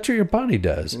 That's what your body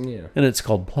does. Yeah. And it's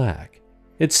called plaque.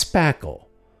 It's spackle.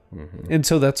 Mm-hmm. And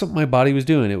so that's what my body was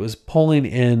doing. It was pulling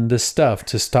in the stuff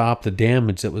to stop the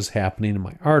damage that was happening in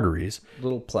my arteries.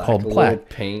 Little plaque, called plaque. Little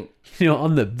paint.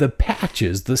 On the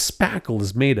patches, the spackle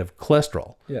is made of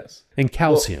cholesterol. Yes. And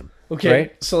calcium. Well, okay,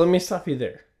 right? So let me stop you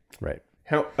there. Right.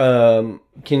 How?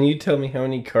 Can you tell me how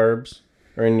many carbs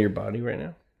are in your body right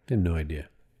now? I have no idea.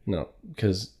 No,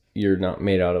 because you're not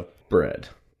made out of bread.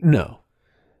 No.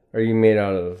 Are you made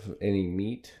out of any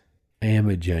meat? I am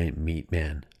a giant meat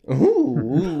man.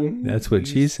 Ooh. That's what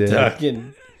she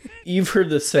said. You've heard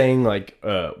the saying, like,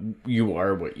 you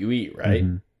are what you eat, right?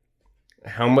 Mm-hmm.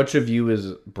 How much of you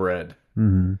is bread?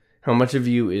 Mm-hmm. How much of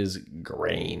you is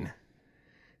grain?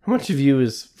 How much of you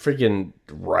is freaking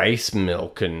rice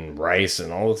milk and rice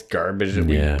and all this garbage that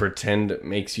we pretend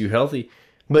makes you healthy?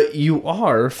 But you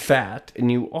are fat,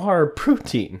 and you are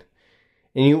protein,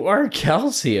 and you are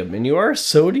calcium, and you are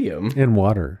sodium. And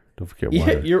water. Don't forget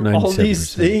water. Yeah, you're all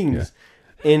these things.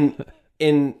 Yeah.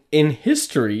 In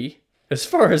history, as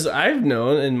far as I've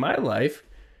known in my life,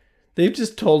 they've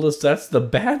just told us that's the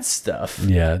bad stuff.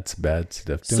 Yeah, it's bad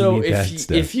stuff. Don't eat bad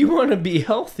stuff. If you want to be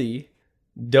healthy,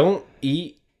 don't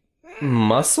eat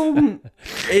muscle.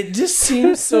 It just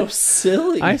seems so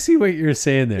silly. I see what you're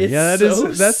saying there.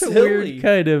 That's silly. A weird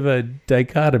kind of a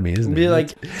dichotomy, isn't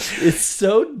it? It's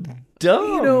so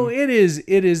dumb. It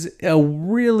is a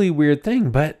really weird thing.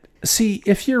 But see,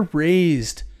 if you're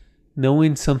raised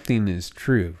knowing something is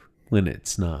true when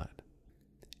it's not,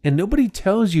 and nobody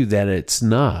tells you that it's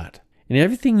not, and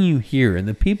everything you hear and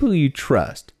the people you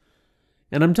trust,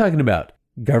 and I'm talking about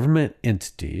government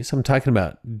entities, I'm talking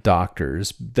about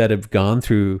doctors that have gone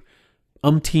through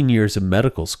umpteen years of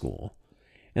medical school,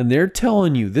 and they're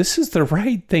telling you this is the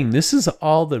right thing, this is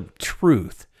all the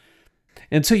truth,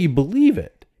 and so you believe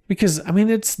it because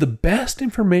it's the best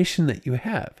information that you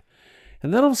have.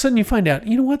 And then all of a sudden you find out,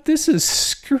 this is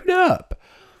screwed up.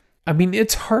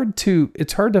 It's hard to,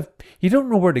 you don't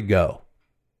know where to go.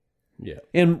 Yeah.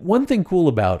 And one thing cool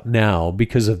about now,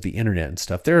 because of the internet and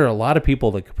stuff, there are a lot of people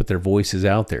that can put their voices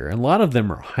out there. And a lot of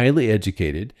them are highly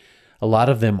educated. A lot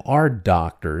of them are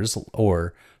doctors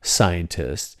or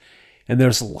scientists. And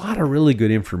there's a lot of really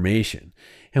good information.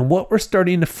 And what we're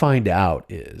starting to find out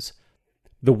is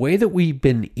the way that we've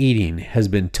been eating has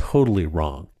been totally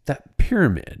wrong. That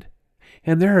pyramid.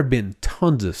 And there have been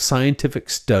tons of scientific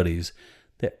studies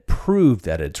that prove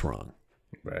that it's wrong.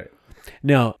 Right.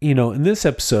 Now, in this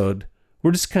episode,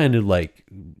 we're just kind of like,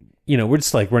 we're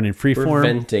just like running freeform. We're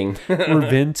venting. We're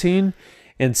venting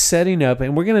and setting up.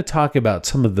 And we're going to talk about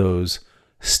some of those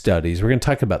studies. We're going to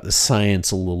talk about the science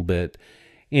a little bit.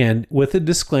 And with a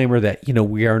disclaimer that,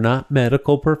 we are not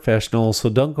medical professionals.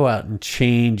 So don't go out and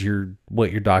change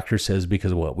what your doctor says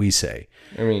because of what we say.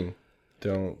 Don't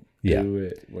do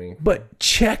it. But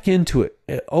check into it.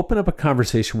 Open up a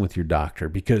conversation with your doctor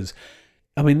because,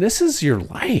 this is your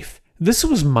life. This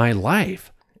was my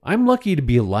life. I'm lucky to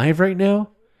be alive right now.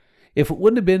 If it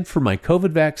wouldn't have been for my COVID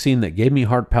vaccine that gave me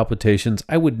heart palpitations,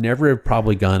 I would never have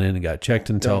probably gone in and got checked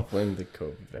until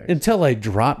I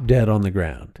dropped dead on the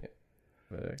ground.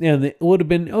 And it would have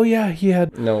been, he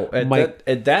had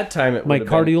at that time it my would have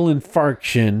cardiac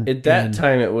infarction. At that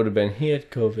time it would have been he had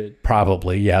COVID.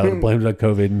 Probably, I would have blamed it on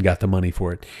COVID and got the money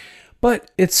for it.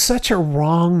 But it's such a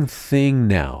wrong thing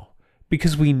now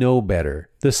because we know better.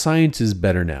 The science is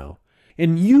better now.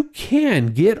 And you can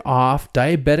get off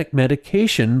diabetic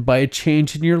medication by a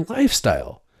change in your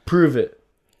lifestyle. Prove it.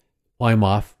 Well, I'm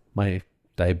off my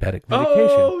diabetic medication.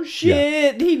 Oh,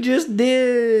 shit. Yeah. He just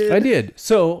did. I did.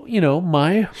 So,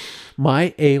 my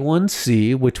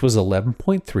A1C, which was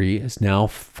 11.3, is now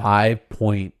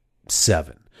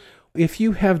 5.7. If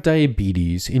you have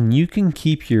diabetes and you can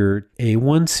keep your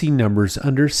A1C numbers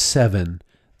under 7,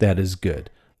 that is good.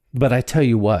 But I tell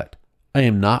you what, I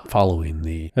am not following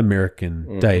the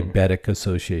American Diabetic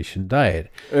Association diet.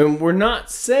 And we're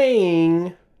not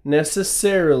saying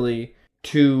necessarily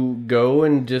to go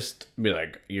and just be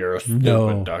like, you're a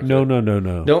stupid doctor.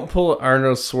 No. Don't pull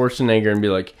Arnold Schwarzenegger and be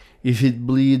like, if it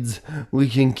bleeds, we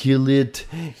can kill it.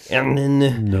 And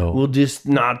then we'll just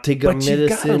not take a medicine. But you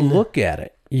got to look at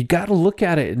it. You got to look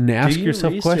at it and ask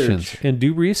yourself questions and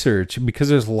do research because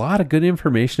there's a lot of good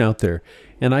information out there.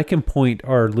 And I can point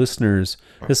our listeners,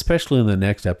 especially in the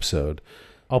next episode,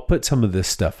 I'll put some of this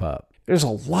stuff up. There's a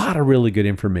lot of really good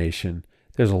information.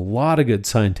 There's a lot of good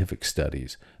scientific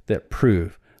studies that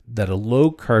prove that a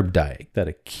low carb diet, that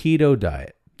a keto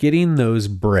diet, getting those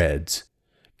breads,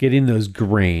 getting those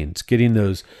grains, getting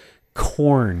those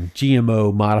corn,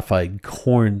 GMO modified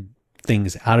corn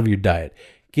things out of your diet,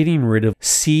 getting rid of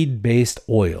seed-based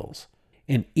oils,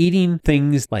 and eating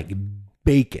things like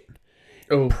bacon,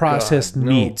 processed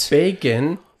meats,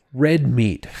 bacon, red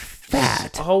meat,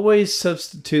 fat. Always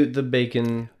substitute the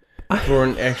bacon for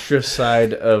an extra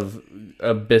side of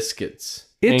biscuits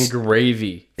and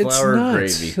gravy, flour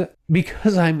gravy.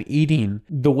 Because I'm eating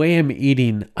the way I'm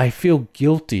eating, I feel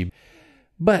guilty.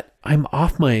 But I'm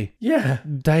off my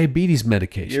diabetes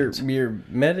medications. Your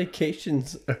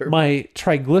medications are... My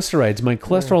triglycerides, my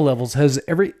cholesterol levels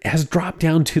has dropped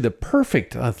down to the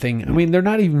perfect thing. I mean, they're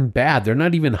not even bad. They're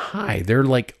not even high. They're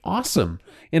like awesome.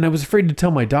 And I was afraid to tell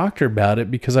my doctor about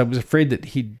it because I was afraid that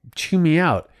he'd chew me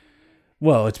out.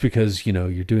 Well, it's because,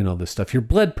 you're doing all this stuff. Your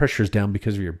blood pressure's down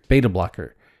because of your beta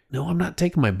blocker. No, I'm not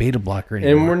taking my beta blocker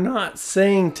anymore. And we're not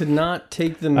saying to not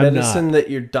take the medicine that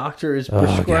your doctor is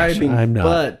prescribing. I'm not.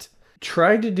 But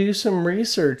try to do some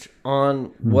research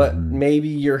on what maybe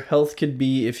your health could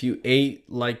be if you ate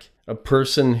like a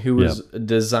person who was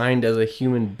designed as a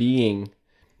human being,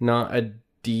 not a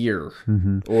deer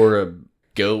or a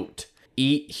goat.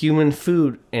 Eat human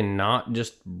food and not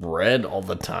just bread all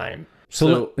the time.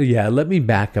 So let me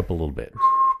back up a little bit.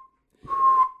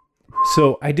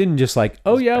 So I didn't just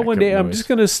one day I'm just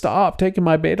going to stop taking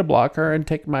my beta blocker and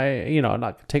take my,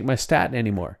 not take my statin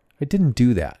anymore. I didn't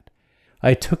do that.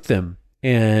 I took them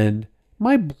and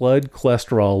my blood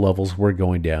cholesterol levels were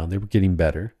going down. They were getting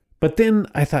better. But then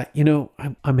I thought,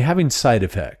 I'm having side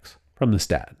effects from the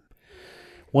statin.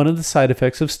 One of the side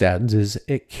effects of statins is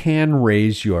it can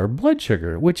raise your blood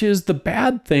sugar, which is the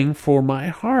bad thing for my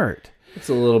heart. It's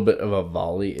a little bit of a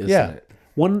volley, isn't it?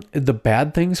 One of the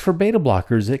bad things for beta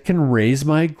blockers, it can raise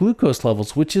my glucose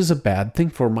levels, which is a bad thing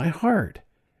for my heart.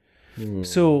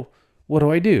 So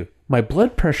what do? My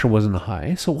blood pressure wasn't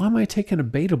high, so why am I taking a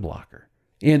beta blocker?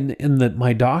 And that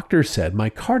my doctor said, my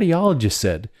cardiologist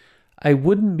said, I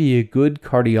wouldn't be a good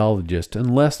cardiologist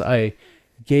unless I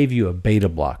gave you a beta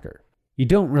blocker. You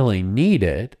don't really need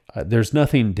it. There's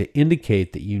nothing to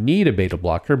indicate that you need a beta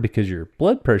blocker because your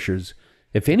blood pressure's,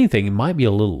 if anything, it might be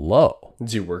a little low.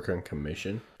 Does he work on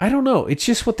commission? I don't know. It's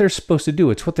just what they're supposed to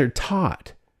do. It's what they're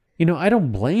taught. I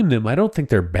don't blame them. I don't think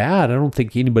they're bad. I don't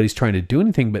think anybody's trying to do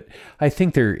anything, but I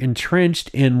think they're entrenched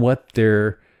in what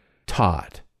they're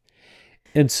taught.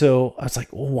 And so I was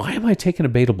like, well, why am I taking a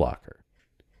beta blocker?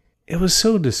 It was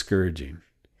so discouraging.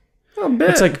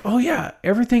 It's like, oh yeah,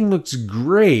 everything looks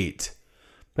great,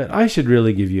 but I should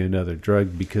really give you another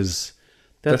drug because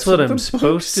that's what I'm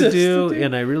supposed to do,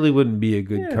 and I really wouldn't be a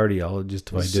good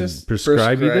cardiologist if I didn't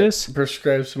prescribe you this.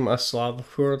 Prescribe some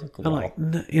aslavophoricol. I'm like,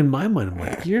 in my mind, I'm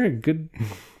like, you're a good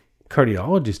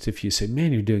cardiologist if you say,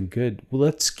 man, you're doing good. Well,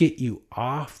 let's get you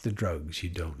off the drugs you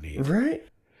don't need. Right.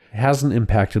 It hasn't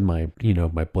impacted my,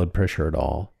 my blood pressure at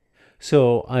all.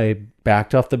 So I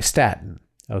backed off the statin.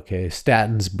 Okay,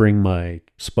 statins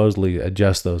supposedly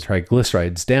adjust those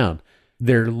triglycerides down.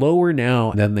 They're lower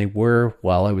now than they were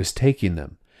while I was taking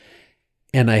them.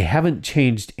 And I haven't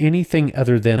changed anything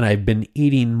other than I've been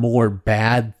eating more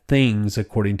bad things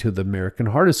according to the American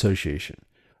Heart Association.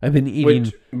 I've been eating...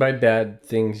 Which, by bad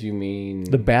things, you mean...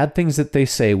 The bad things that they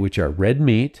say, which are red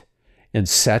meat and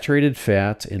saturated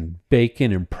fats and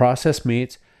bacon and processed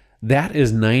meats. That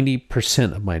is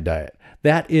 90% of my diet.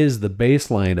 That is the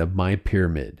baseline of my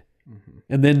pyramid.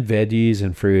 And then veggies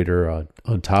and fruit are on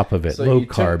top of it. So low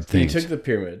carb things. You took the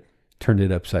pyramid. Turned it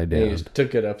upside down. And you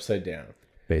took it upside down.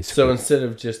 Basically. So instead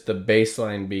of just the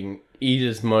baseline being eat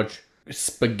as much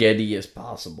spaghetti as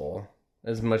possible,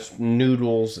 as much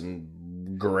noodles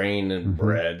and grain and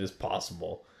bread as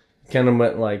possible, kind of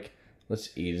went like,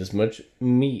 let's eat as much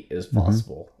meat as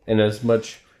possible. And as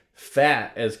much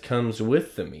fat as comes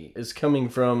with the meat is coming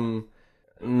from...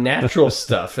 natural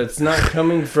stuff. It's not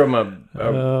coming from a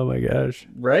oh my gosh,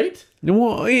 right?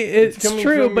 Well, it's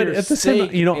true, but at the same,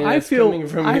 I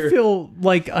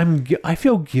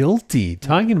feel guilty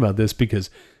talking about this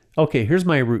because, okay, here's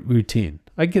my routine.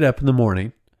 I get up in the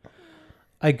morning,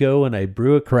 I go and I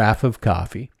brew a carafe of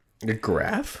coffee. A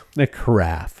carafe? A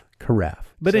carafe.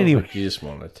 But Sounds anyway, like you just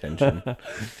want attention.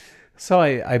 So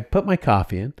I put my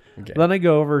coffee in. Okay. Then I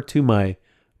go over to my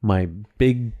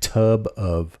big tub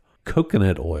of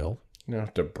coconut oil. You don't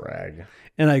have to brag.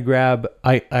 And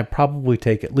I probably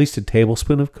take at least a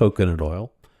tablespoon of coconut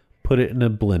oil, put it in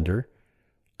a blender.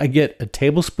 I get a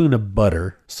tablespoon of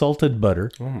butter, salted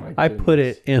butter. Oh my goodness. I put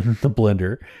it in the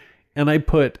blender, and I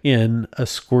put in a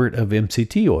squirt of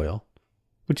MCT oil,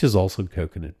 which is also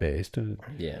coconut based.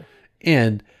 Yeah.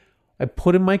 And I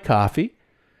put in my coffee,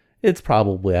 It's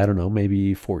probably, I don't know,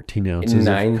 maybe 14 ounces of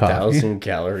coffee. 9,000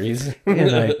 calories.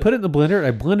 And I put it in the blender,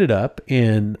 I blend it up,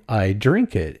 and I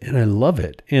drink it, and I love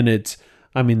it. And it's,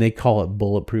 I mean, they call it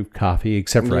bulletproof coffee,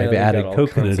 except for I've added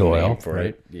coconut oil for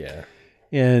it. Yeah.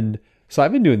 And so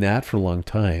I've been doing that for a long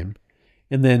time.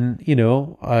 And then, you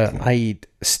know, I eat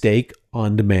steak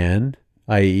on demand.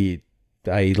 I eat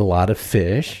a lot of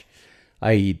fish.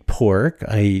 I eat pork.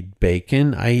 I eat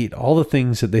bacon. I eat all the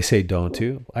things that they say don't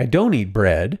do. I don't eat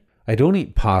bread. I don't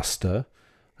eat pasta.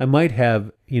 I might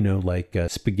have, you know, like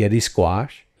spaghetti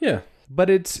squash. Yeah. But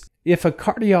it's, if a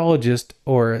cardiologist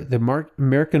or the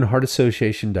American Heart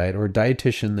Association diet or a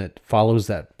dietitian that follows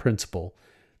that principle,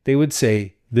 they would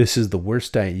say this is the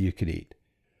worst diet you could eat.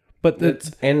 But that's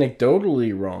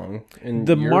anecdotally wrong.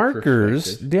 The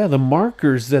markers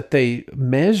that they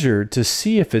measure to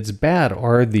see if it's bad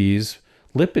are these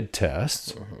lipid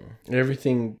tests.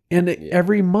 Everything. And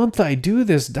every month I do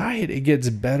this diet, it gets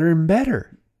better and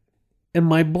better. And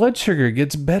my blood sugar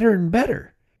gets better and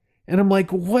better. And I'm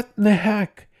like, what in the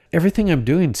heck? Everything I'm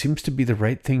doing seems to be the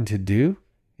right thing to do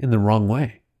in the wrong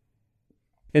way.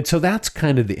 And so that's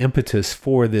kind of the impetus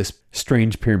for this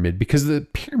strange pyramid, because the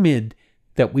pyramid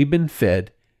that we've been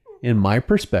fed, in my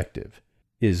perspective,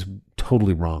 is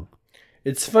totally wrong.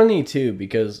 It's funny too,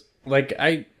 because like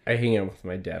I hang out with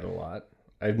my dad a lot.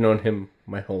 I've known him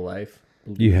my whole life.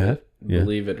 You have?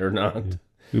 Believe it or not. Yeah.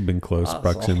 We've been close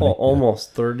proximity.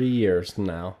 Almost 30 years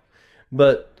now.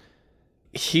 But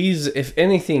if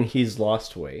anything, he's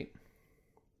lost weight.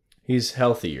 He's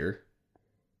healthier.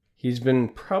 He's been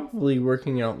probably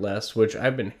working out less, which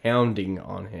I've been hounding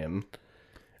on him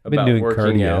about been doing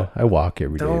working cardio. Out. I walk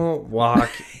every day. Don't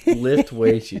walk, lift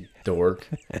weights, you dork.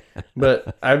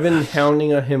 But I've been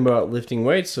hounding on him about lifting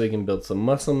weights so he can build some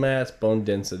muscle mass, bone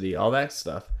density, all that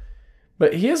stuff.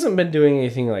 But he hasn't been doing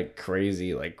anything like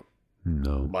crazy, like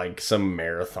some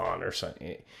marathon or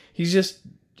something. He's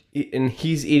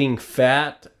eating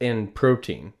fat and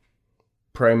protein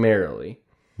primarily.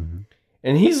 Mm-hmm.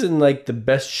 And he's in like the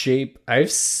best shape I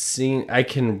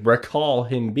can recall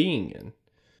him being in.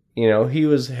 You know, he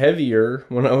was heavier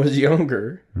when I was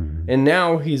younger, and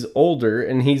now he's older,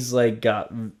 and he's like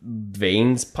got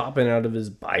veins popping out of his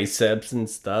biceps and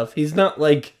stuff. He's not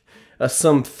like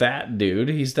some fat dude.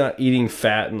 He's not eating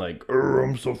fat and like,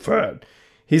 I'm so fat.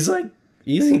 He's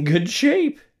in good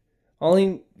shape.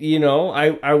 I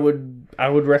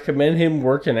would recommend him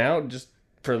working out just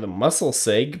for the muscle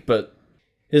sake, but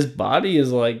his body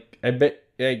is like, I bet,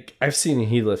 like I've seen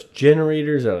he lift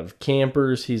generators out of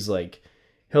campers. He's like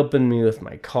helping me with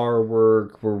my car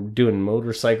work. We're doing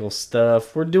motorcycle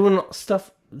stuff. We're doing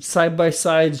stuff side by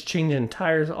sides, changing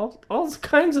tires, all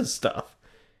kinds of stuff.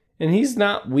 And he's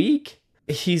not weak.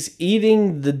 He's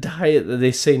eating the diet that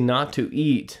they say not to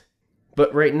eat.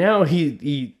 But right now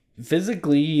he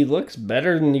physically he looks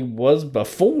better than he was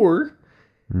before.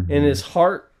 Mm-hmm. And his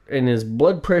heart and his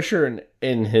blood pressure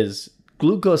and his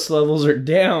glucose levels are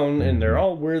down, and they're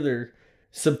all where they're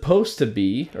supposed to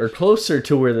be, or closer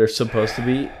to where they're supposed to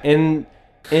be. And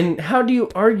how do you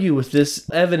argue with this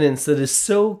evidence that is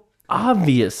so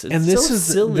obvious? It's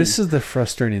silly. This is the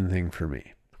frustrating thing for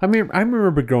me. I mean, I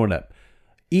remember growing up,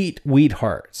 eat wheat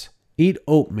hearts, eat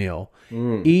oatmeal,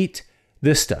 eat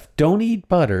this stuff. Don't eat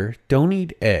butter. Don't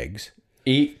eat eggs.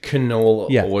 Eat canola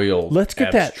oil. Let's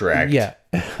get abstract. that. Yeah.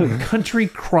 Country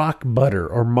crock butter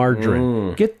or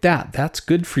margarine. Get that. That's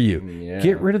good for you. Yeah.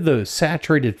 Get rid of those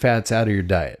saturated fats out of your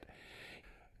diet.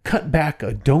 Cut back.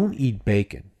 Don't eat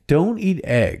bacon. Don't eat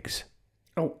eggs.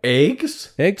 Oh,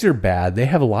 eggs? Eggs are bad. They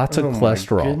have lots of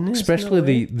cholesterol,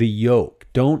 especially the yolk.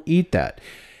 Don't eat that.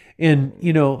 And,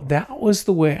 you know, that was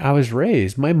the way I was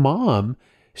raised. My mom,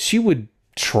 she would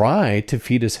try to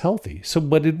feed us healthy. So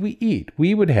what did we eat?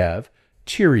 We would have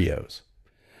Cheerios.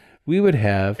 We would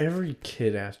have every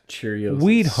kid asked Cheerios.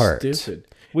 Wheat Hearts. Stupid.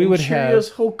 We would have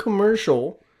Cheerios' whole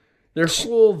commercial. Their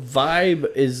whole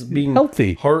vibe is being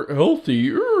healthy, healthy,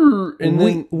 and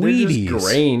then Wheaties,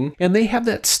 grain. And they have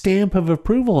that stamp of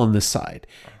approval on the side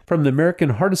from the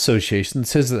American Heart Association that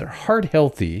says that they're heart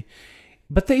healthy,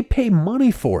 but they pay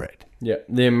money for it. Yeah,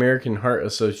 the American Heart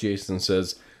Association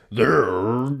says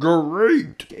they're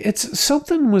great. It's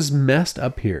something was messed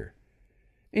up here.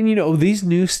 And, you know, these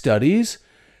new studies,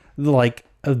 like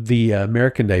the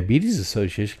American Diabetes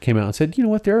Association came out and said, you know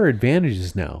what, there are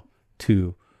advantages now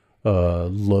to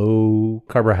low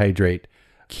carbohydrate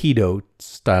keto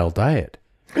style diet.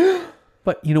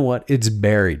 But you know what? It's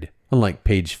buried on like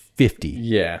page 50.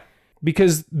 Yeah.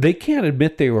 Because they can't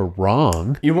admit they were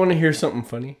wrong. You want to hear something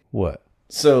funny? What?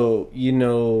 So, you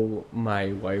know,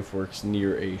 my wife works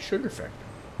near a sugar factory.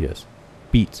 Yes.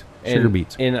 Beets. Sugar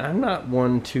beets. And I'm not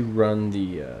one to run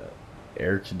the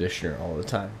air conditioner all the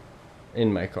time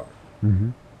in my car.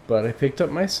 Mm-hmm. But I picked up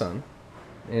my son,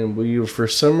 and we, for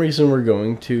some reason, were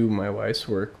going to my wife's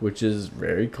work, which is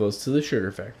very close to the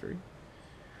sugar factory.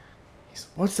 He said,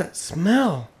 "What's that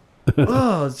smell?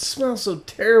 Oh, it smells so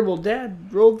terrible.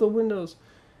 Dad, roll the windows."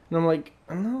 And I'm like,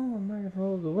 "No, I'm not going to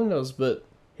roll the windows. But,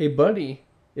 hey, buddy,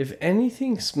 if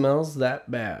anything smells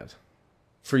that bad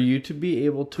for you to be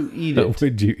able to eat it,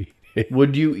 Would you eat it?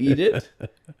 would you eat it?"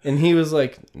 And he was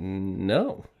like,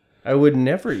 "No, I would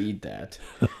never eat that."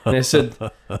 And I said,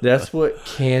 "That's what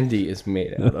candy is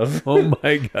made out of." Oh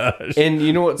my gosh. And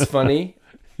you know what's funny?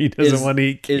 He doesn't want to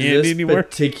eat candy is this anymore.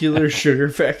 particular sugar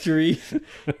factory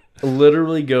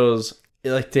literally goes,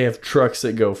 like, they have trucks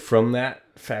that go from that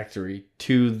factory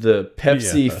to the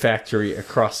Pepsi factory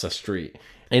across the street.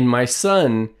 And my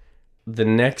son, the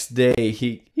next day,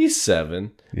 he's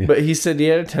 7, but he said he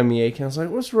had a tummy ache. And I was like,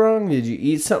 "What's wrong? Did you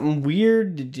eat something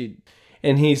weird? Did you?"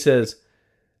 And he says,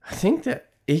 "I think that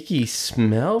icky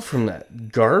smell from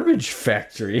that garbage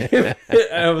factory."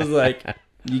 I was like,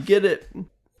 "You get it?"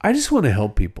 I just want to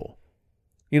help people.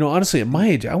 You know, honestly, at my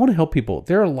age, I want to help people.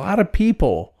 There are a lot of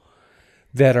people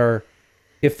that are,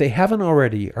 if they haven't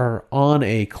already, are on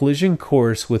a collision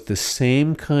course with the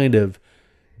same kind of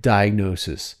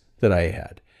diagnosis that I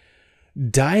had.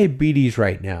 Diabetes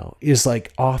right now is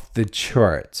like off the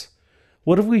charts.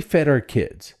 What have we fed our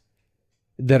kids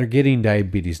that are getting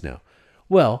diabetes now?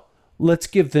 Well, let's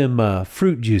give them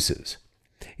fruit juices.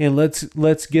 And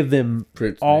let's give them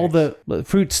all the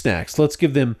fruit snacks. Let's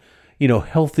give them,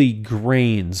 healthy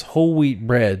grains, whole wheat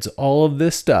breads, all of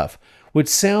this stuff, which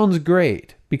sounds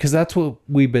great because that's what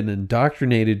we've been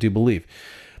indoctrinated to believe.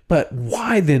 But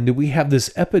why then do we have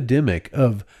this epidemic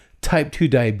of type 2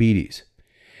 diabetes?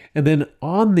 And then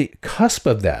on the cusp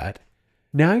of that,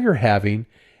 now you're having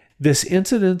this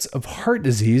incidence of heart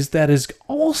disease that is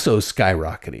also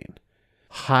skyrocketing.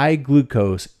 High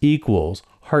glucose equals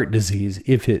heart disease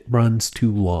if it runs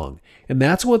too long. And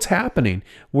that's what's happening.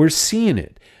 We're seeing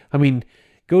it. I mean,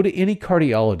 go to any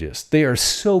cardiologist. They are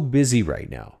so busy right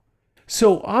now.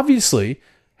 So obviously,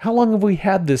 how long have we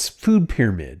had this food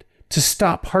pyramid to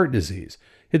stop heart disease?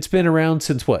 It's been around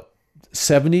since what?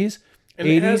 70s? And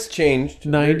 80s? it has changed.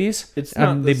 90s? It's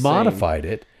not they the same. modified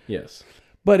it. Yes.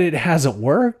 But it hasn't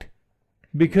worked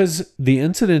because the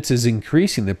incidence is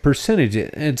increasing. The percentage,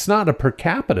 it's not a per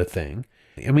capita thing.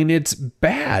 I mean, it's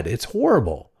bad. It's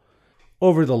horrible.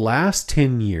 Over the last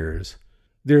 10 years,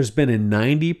 there's been a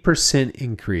 90%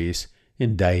 increase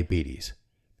in diabetes.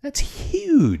 That's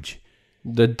huge.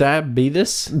 The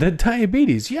diabetes? The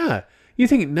diabetes, yeah. You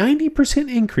think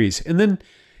 90% increase. And then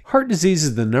heart disease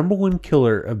is the number one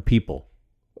killer of people.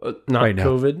 Not right now.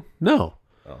 COVID? No.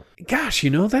 Oh. Gosh,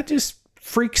 that just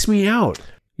freaks me out.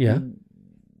 Yeah.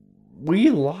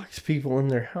 We locked people in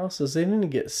their houses. They didn't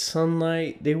get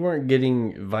sunlight. They weren't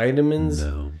getting vitamins.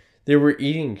 No. They were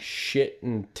eating shit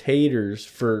and taters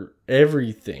for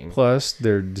everything. Plus,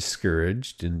 they're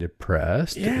discouraged and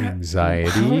depressed, anxiety.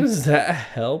 How does that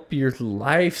help your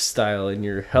lifestyle and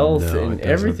your health and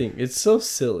everything? It's so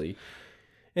silly.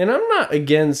 And I'm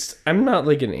not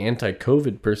like an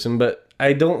anti-COVID person, but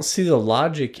I don't see the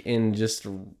logic in just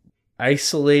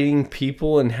isolating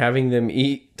people and having them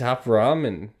eat top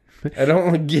ramen. I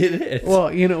don't get it. Well,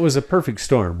 it was a perfect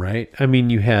storm, right? I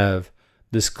mean, you have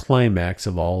this climax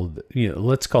of all,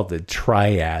 let's call it the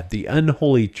triad, the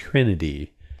unholy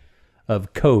trinity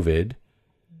of COVID,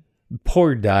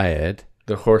 poor diet.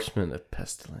 The horsemen of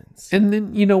pestilence. And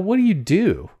then, what do you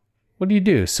do? What do you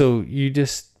do? So you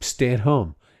just stay at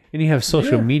home. And you have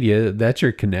social media. That's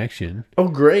your connection. Oh,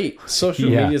 great. Social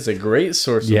media is a great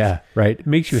source of right. It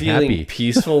makes you feeling happy.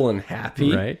 peaceful and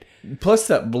happy. Right. Plus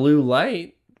that blue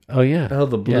light. Oh, yeah. Oh,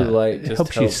 the blue light just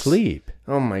helps you sleep.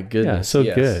 Oh, my goodness. Yeah, so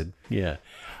good. Yeah.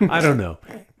 I don't know.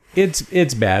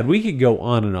 It's bad. We could go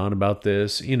on and on about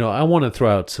this. I want to throw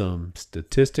out some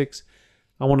statistics.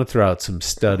 I want to throw out some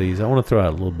studies. I want to throw out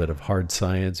a little bit of hard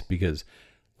science because,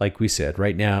 like we said,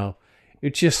 right now,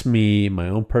 it's just me, my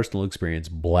own personal experience,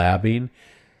 blabbing.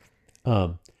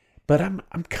 But I'm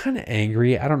kind of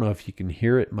angry. I don't know if you can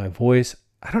hear it in my voice.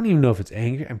 I don't even know if it's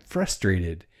angry. I'm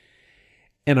frustrated.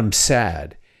 And I'm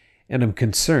sad. And I'm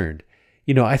concerned.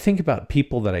 I think about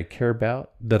people that I care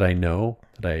about, that I know,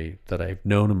 that I've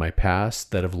known in my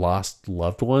past, that have lost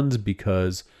loved ones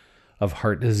because of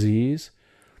heart disease,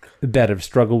 that have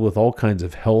struggled with all kinds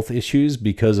of health issues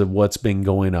because of what's been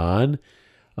going on.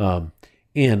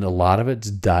 And a lot of it's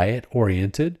diet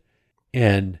oriented.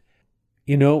 And,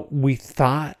 we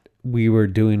thought we were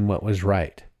doing what was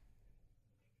right.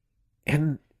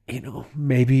 And,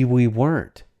 maybe we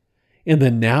weren't. And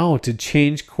then now to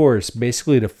change course,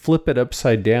 basically to flip it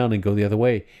upside down and go the other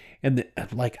way, And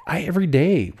every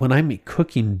day when I'm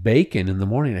cooking bacon in the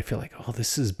morning, I feel like, oh,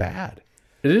 this is bad.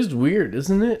 It is weird,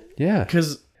 isn't it? Yeah.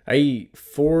 Because I eat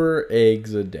 4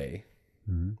 eggs a day,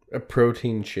 a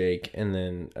protein shake, and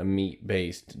then a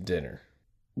meat-based dinner.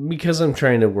 Because I'm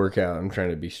trying to work out, I'm trying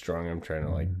to be strong, I'm trying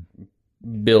to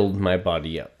build my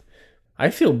body up. I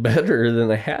feel better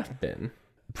than I have been.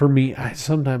 For me, I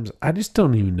just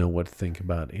don't even know what to think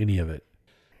about any of it.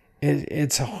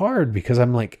 It's hard because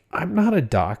I'm not a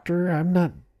doctor. I'm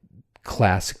not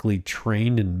classically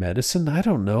trained in medicine. I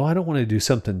don't know. I don't want to do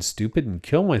something stupid and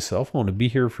kill myself. I want to be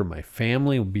here for my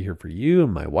family. I want to be here for you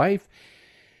and my wife.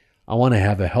 I want to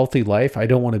have a healthy life. I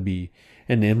don't want to be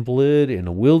an invalid in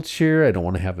a wheelchair. I don't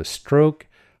want to have a stroke.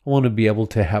 I want to be able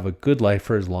to have a good life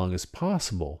for as long as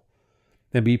possible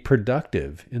and be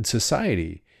productive in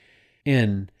society.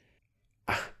 And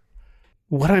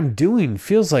what I'm doing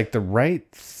feels like the right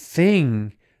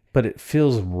thing, but it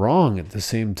feels wrong at the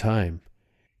same time.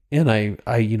 And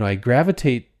I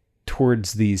gravitate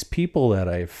towards these people that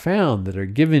I've found that are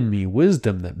giving me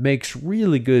wisdom that makes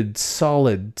really good,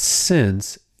 solid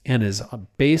sense and is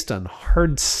based on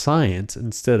hard science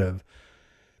instead of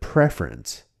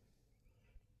preference.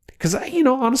 Because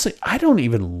honestly, I don't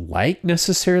even like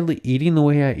necessarily eating the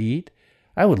way I eat.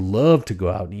 I would love to go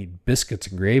out and eat biscuits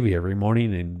and gravy every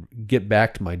morning and get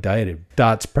back to my diet of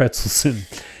Dots pretzels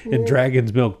and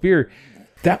Dragon's Milk beer.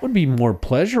 That would be more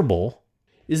pleasurable.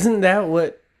 Isn't that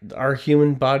what our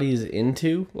human body is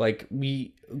into? Like,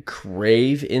 we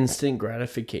crave instant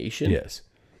gratification. Yes.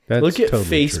 That's look at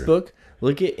totally Facebook, true.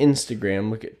 Look at Instagram,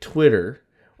 look at Twitter.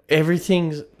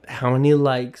 Everything's how many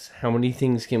likes, how many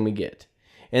things can we get?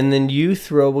 And then you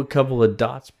throw a couple of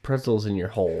Dots pretzels in your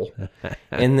hole.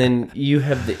 And then you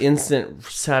have the instant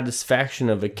satisfaction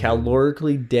of a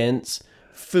calorically dense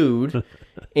food.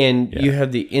 And you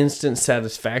have the instant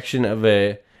satisfaction of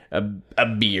a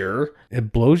beer.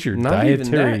 It blows your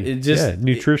dietary,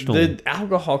 nutritional. The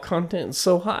alcohol content is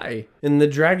so high. And the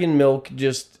dragon milk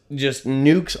just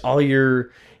nukes all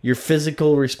your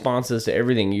physical responses to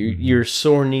everything. Your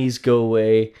sore knees go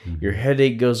away, your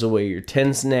headache goes away, your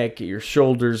tense neck, your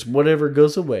shoulders, whatever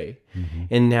goes away.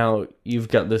 And now you've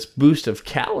got this boost of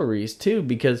calories too,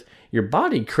 because your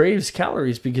body craves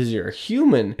calories because you're a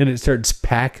human. And it starts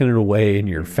packing it away in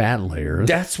your fat layers.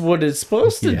 That's what it's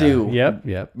supposed to do.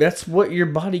 Yep. That's what your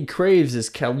body craves, is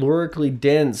calorically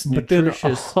dense, but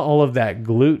nutritious. Then all of that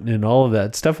gluten and all of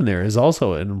that stuff in there is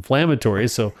also inflammatory,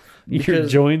 so your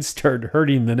joints start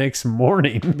hurting the next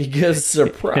morning. Because,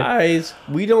 surprise,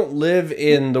 we don't live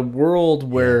in the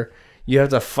world where you have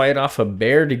to fight off a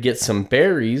bear to get some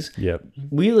berries. Yep.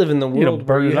 We live in the world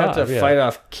where you have to yeah. fight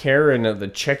off Karen at the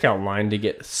checkout line to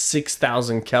get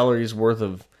 6,000 calories worth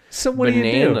of So what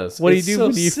bananas. Do you do? What do you do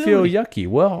when you feel yucky?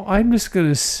 Well, I'm just going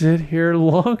to sit here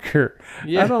longer.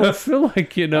 Yeah. I don't feel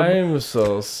like, I am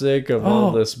so sick of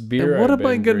all this beer. And what am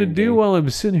I going to do while I'm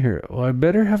sitting here? Well, I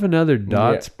better have another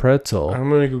Dots pretzel. I'm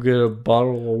going to go get a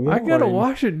bottle of wine. I got to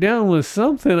wash it down with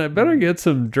something. I better get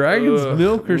some Dragon's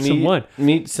Milk or some wine.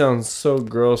 Meat sounds so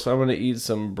gross. I'm going to eat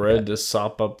some bread to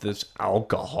sop up this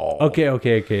alcohol.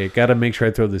 Okay. Got to make sure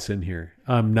I throw this in here.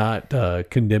 I'm not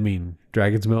condemning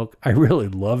Dragon's Milk. I really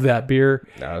love that beer.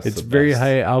 It's very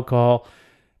high alcohol,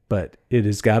 but it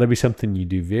has got to be something you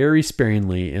do very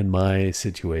sparingly in my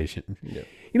situation. Yeah.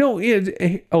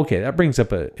 That brings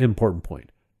up an important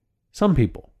point. Some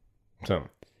people,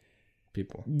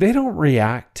 they don't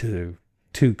react to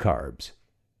carbs.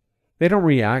 They don't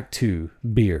react to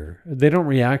beer. They don't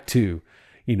react to,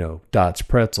 Dots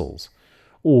pretzels,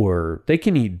 or they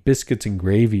can eat biscuits and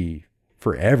gravy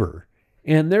forever.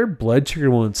 And their blood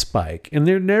sugar won't spike. And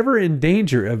they're never in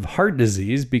danger of heart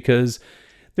disease because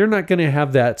they're not going to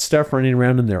have that stuff running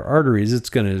around in their arteries. It's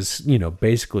going to,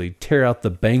 basically tear out the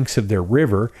banks of their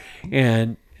river.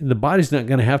 And the body's not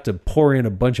going to have to pour in a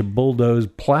bunch of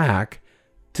bulldozed plaque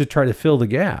to try to fill the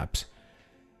gaps.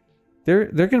 They're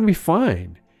going to be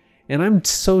fine. And I'm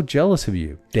so jealous of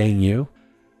you. Dang you.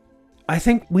 I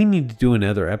think we need to do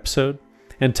another episode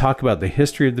and talk about the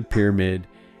history of the pyramid,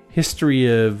 history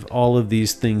of all of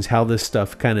these things, how this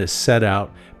stuff kind of set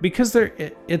out, because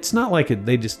it's not like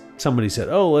somebody said,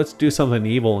 oh, let's do something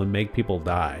evil and make people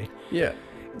die. Yeah.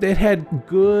 It had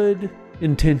good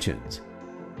intentions,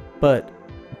 but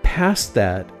past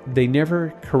that, they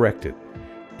never corrected.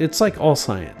 It's like all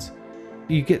science.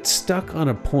 You get stuck on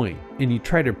a point and you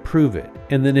try to prove it.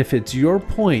 And then if it's your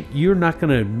point, you're not going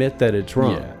to admit that it's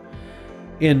wrong.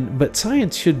 Yeah. But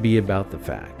science should be about the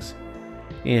facts.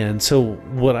 And so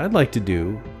what I'd like to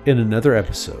do in another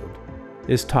episode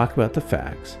is talk about the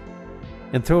facts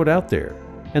and throw it out there,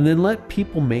 and then let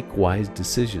people make wise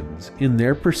decisions in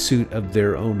their pursuit of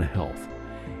their own health.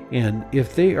 And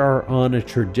if they are on a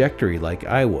trajectory like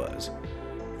I was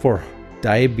for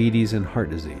diabetes and heart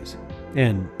disease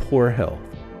and poor health,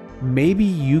 maybe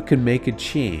you can make a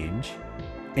change,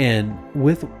 and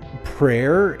with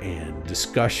prayer and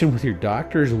discussion with your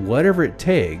doctors, whatever it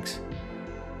takes,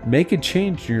 make a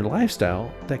change in your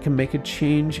lifestyle that can make a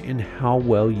change in how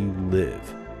well you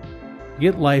live.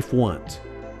 You get life once.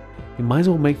 You might as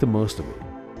well make the most of it.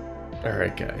 All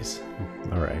right, guys.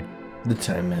 All right. The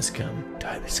time has come.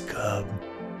 Time has come.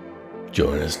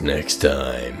 Join us next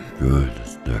time. Join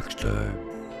us next time.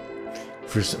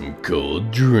 For some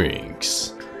cold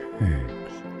drinks.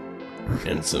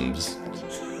 And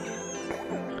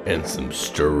some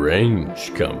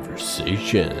strange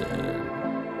conversation.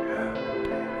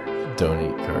 Don't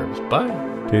eat carbs.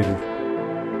 Bye. Taters.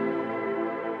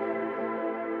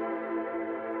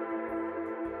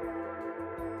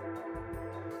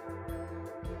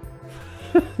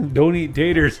 Don't eat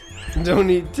taters. Don't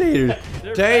eat taters.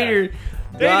 Taters.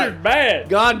 Taters bad.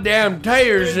 Goddamn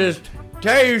taters is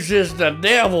the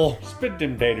devil. Spit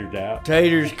them taters out.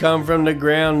 Taters come from the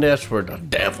ground. That's where the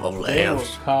devil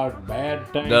lives. Cause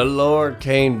bad things. The Lord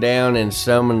came down and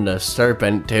summoned the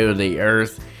serpent to the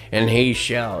earth, and he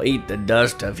shall eat the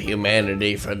dust of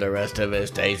humanity for the rest of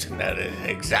his days. And that is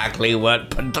exactly what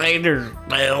potatoes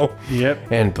do.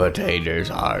 Yep. And potatoes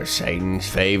are Satan's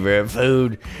favorite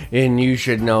food. And you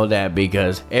should know that,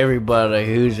 because everybody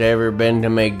who's ever been to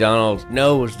McDonald's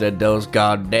knows that those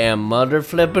goddamn mother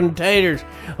flipping taters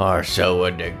are so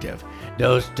addictive.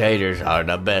 Those taters are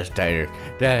the best taters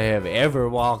that have ever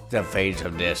walked the face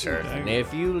of this earth. And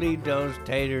if you leave those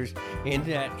taters in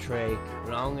that tray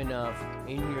long enough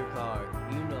in your car,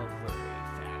 you know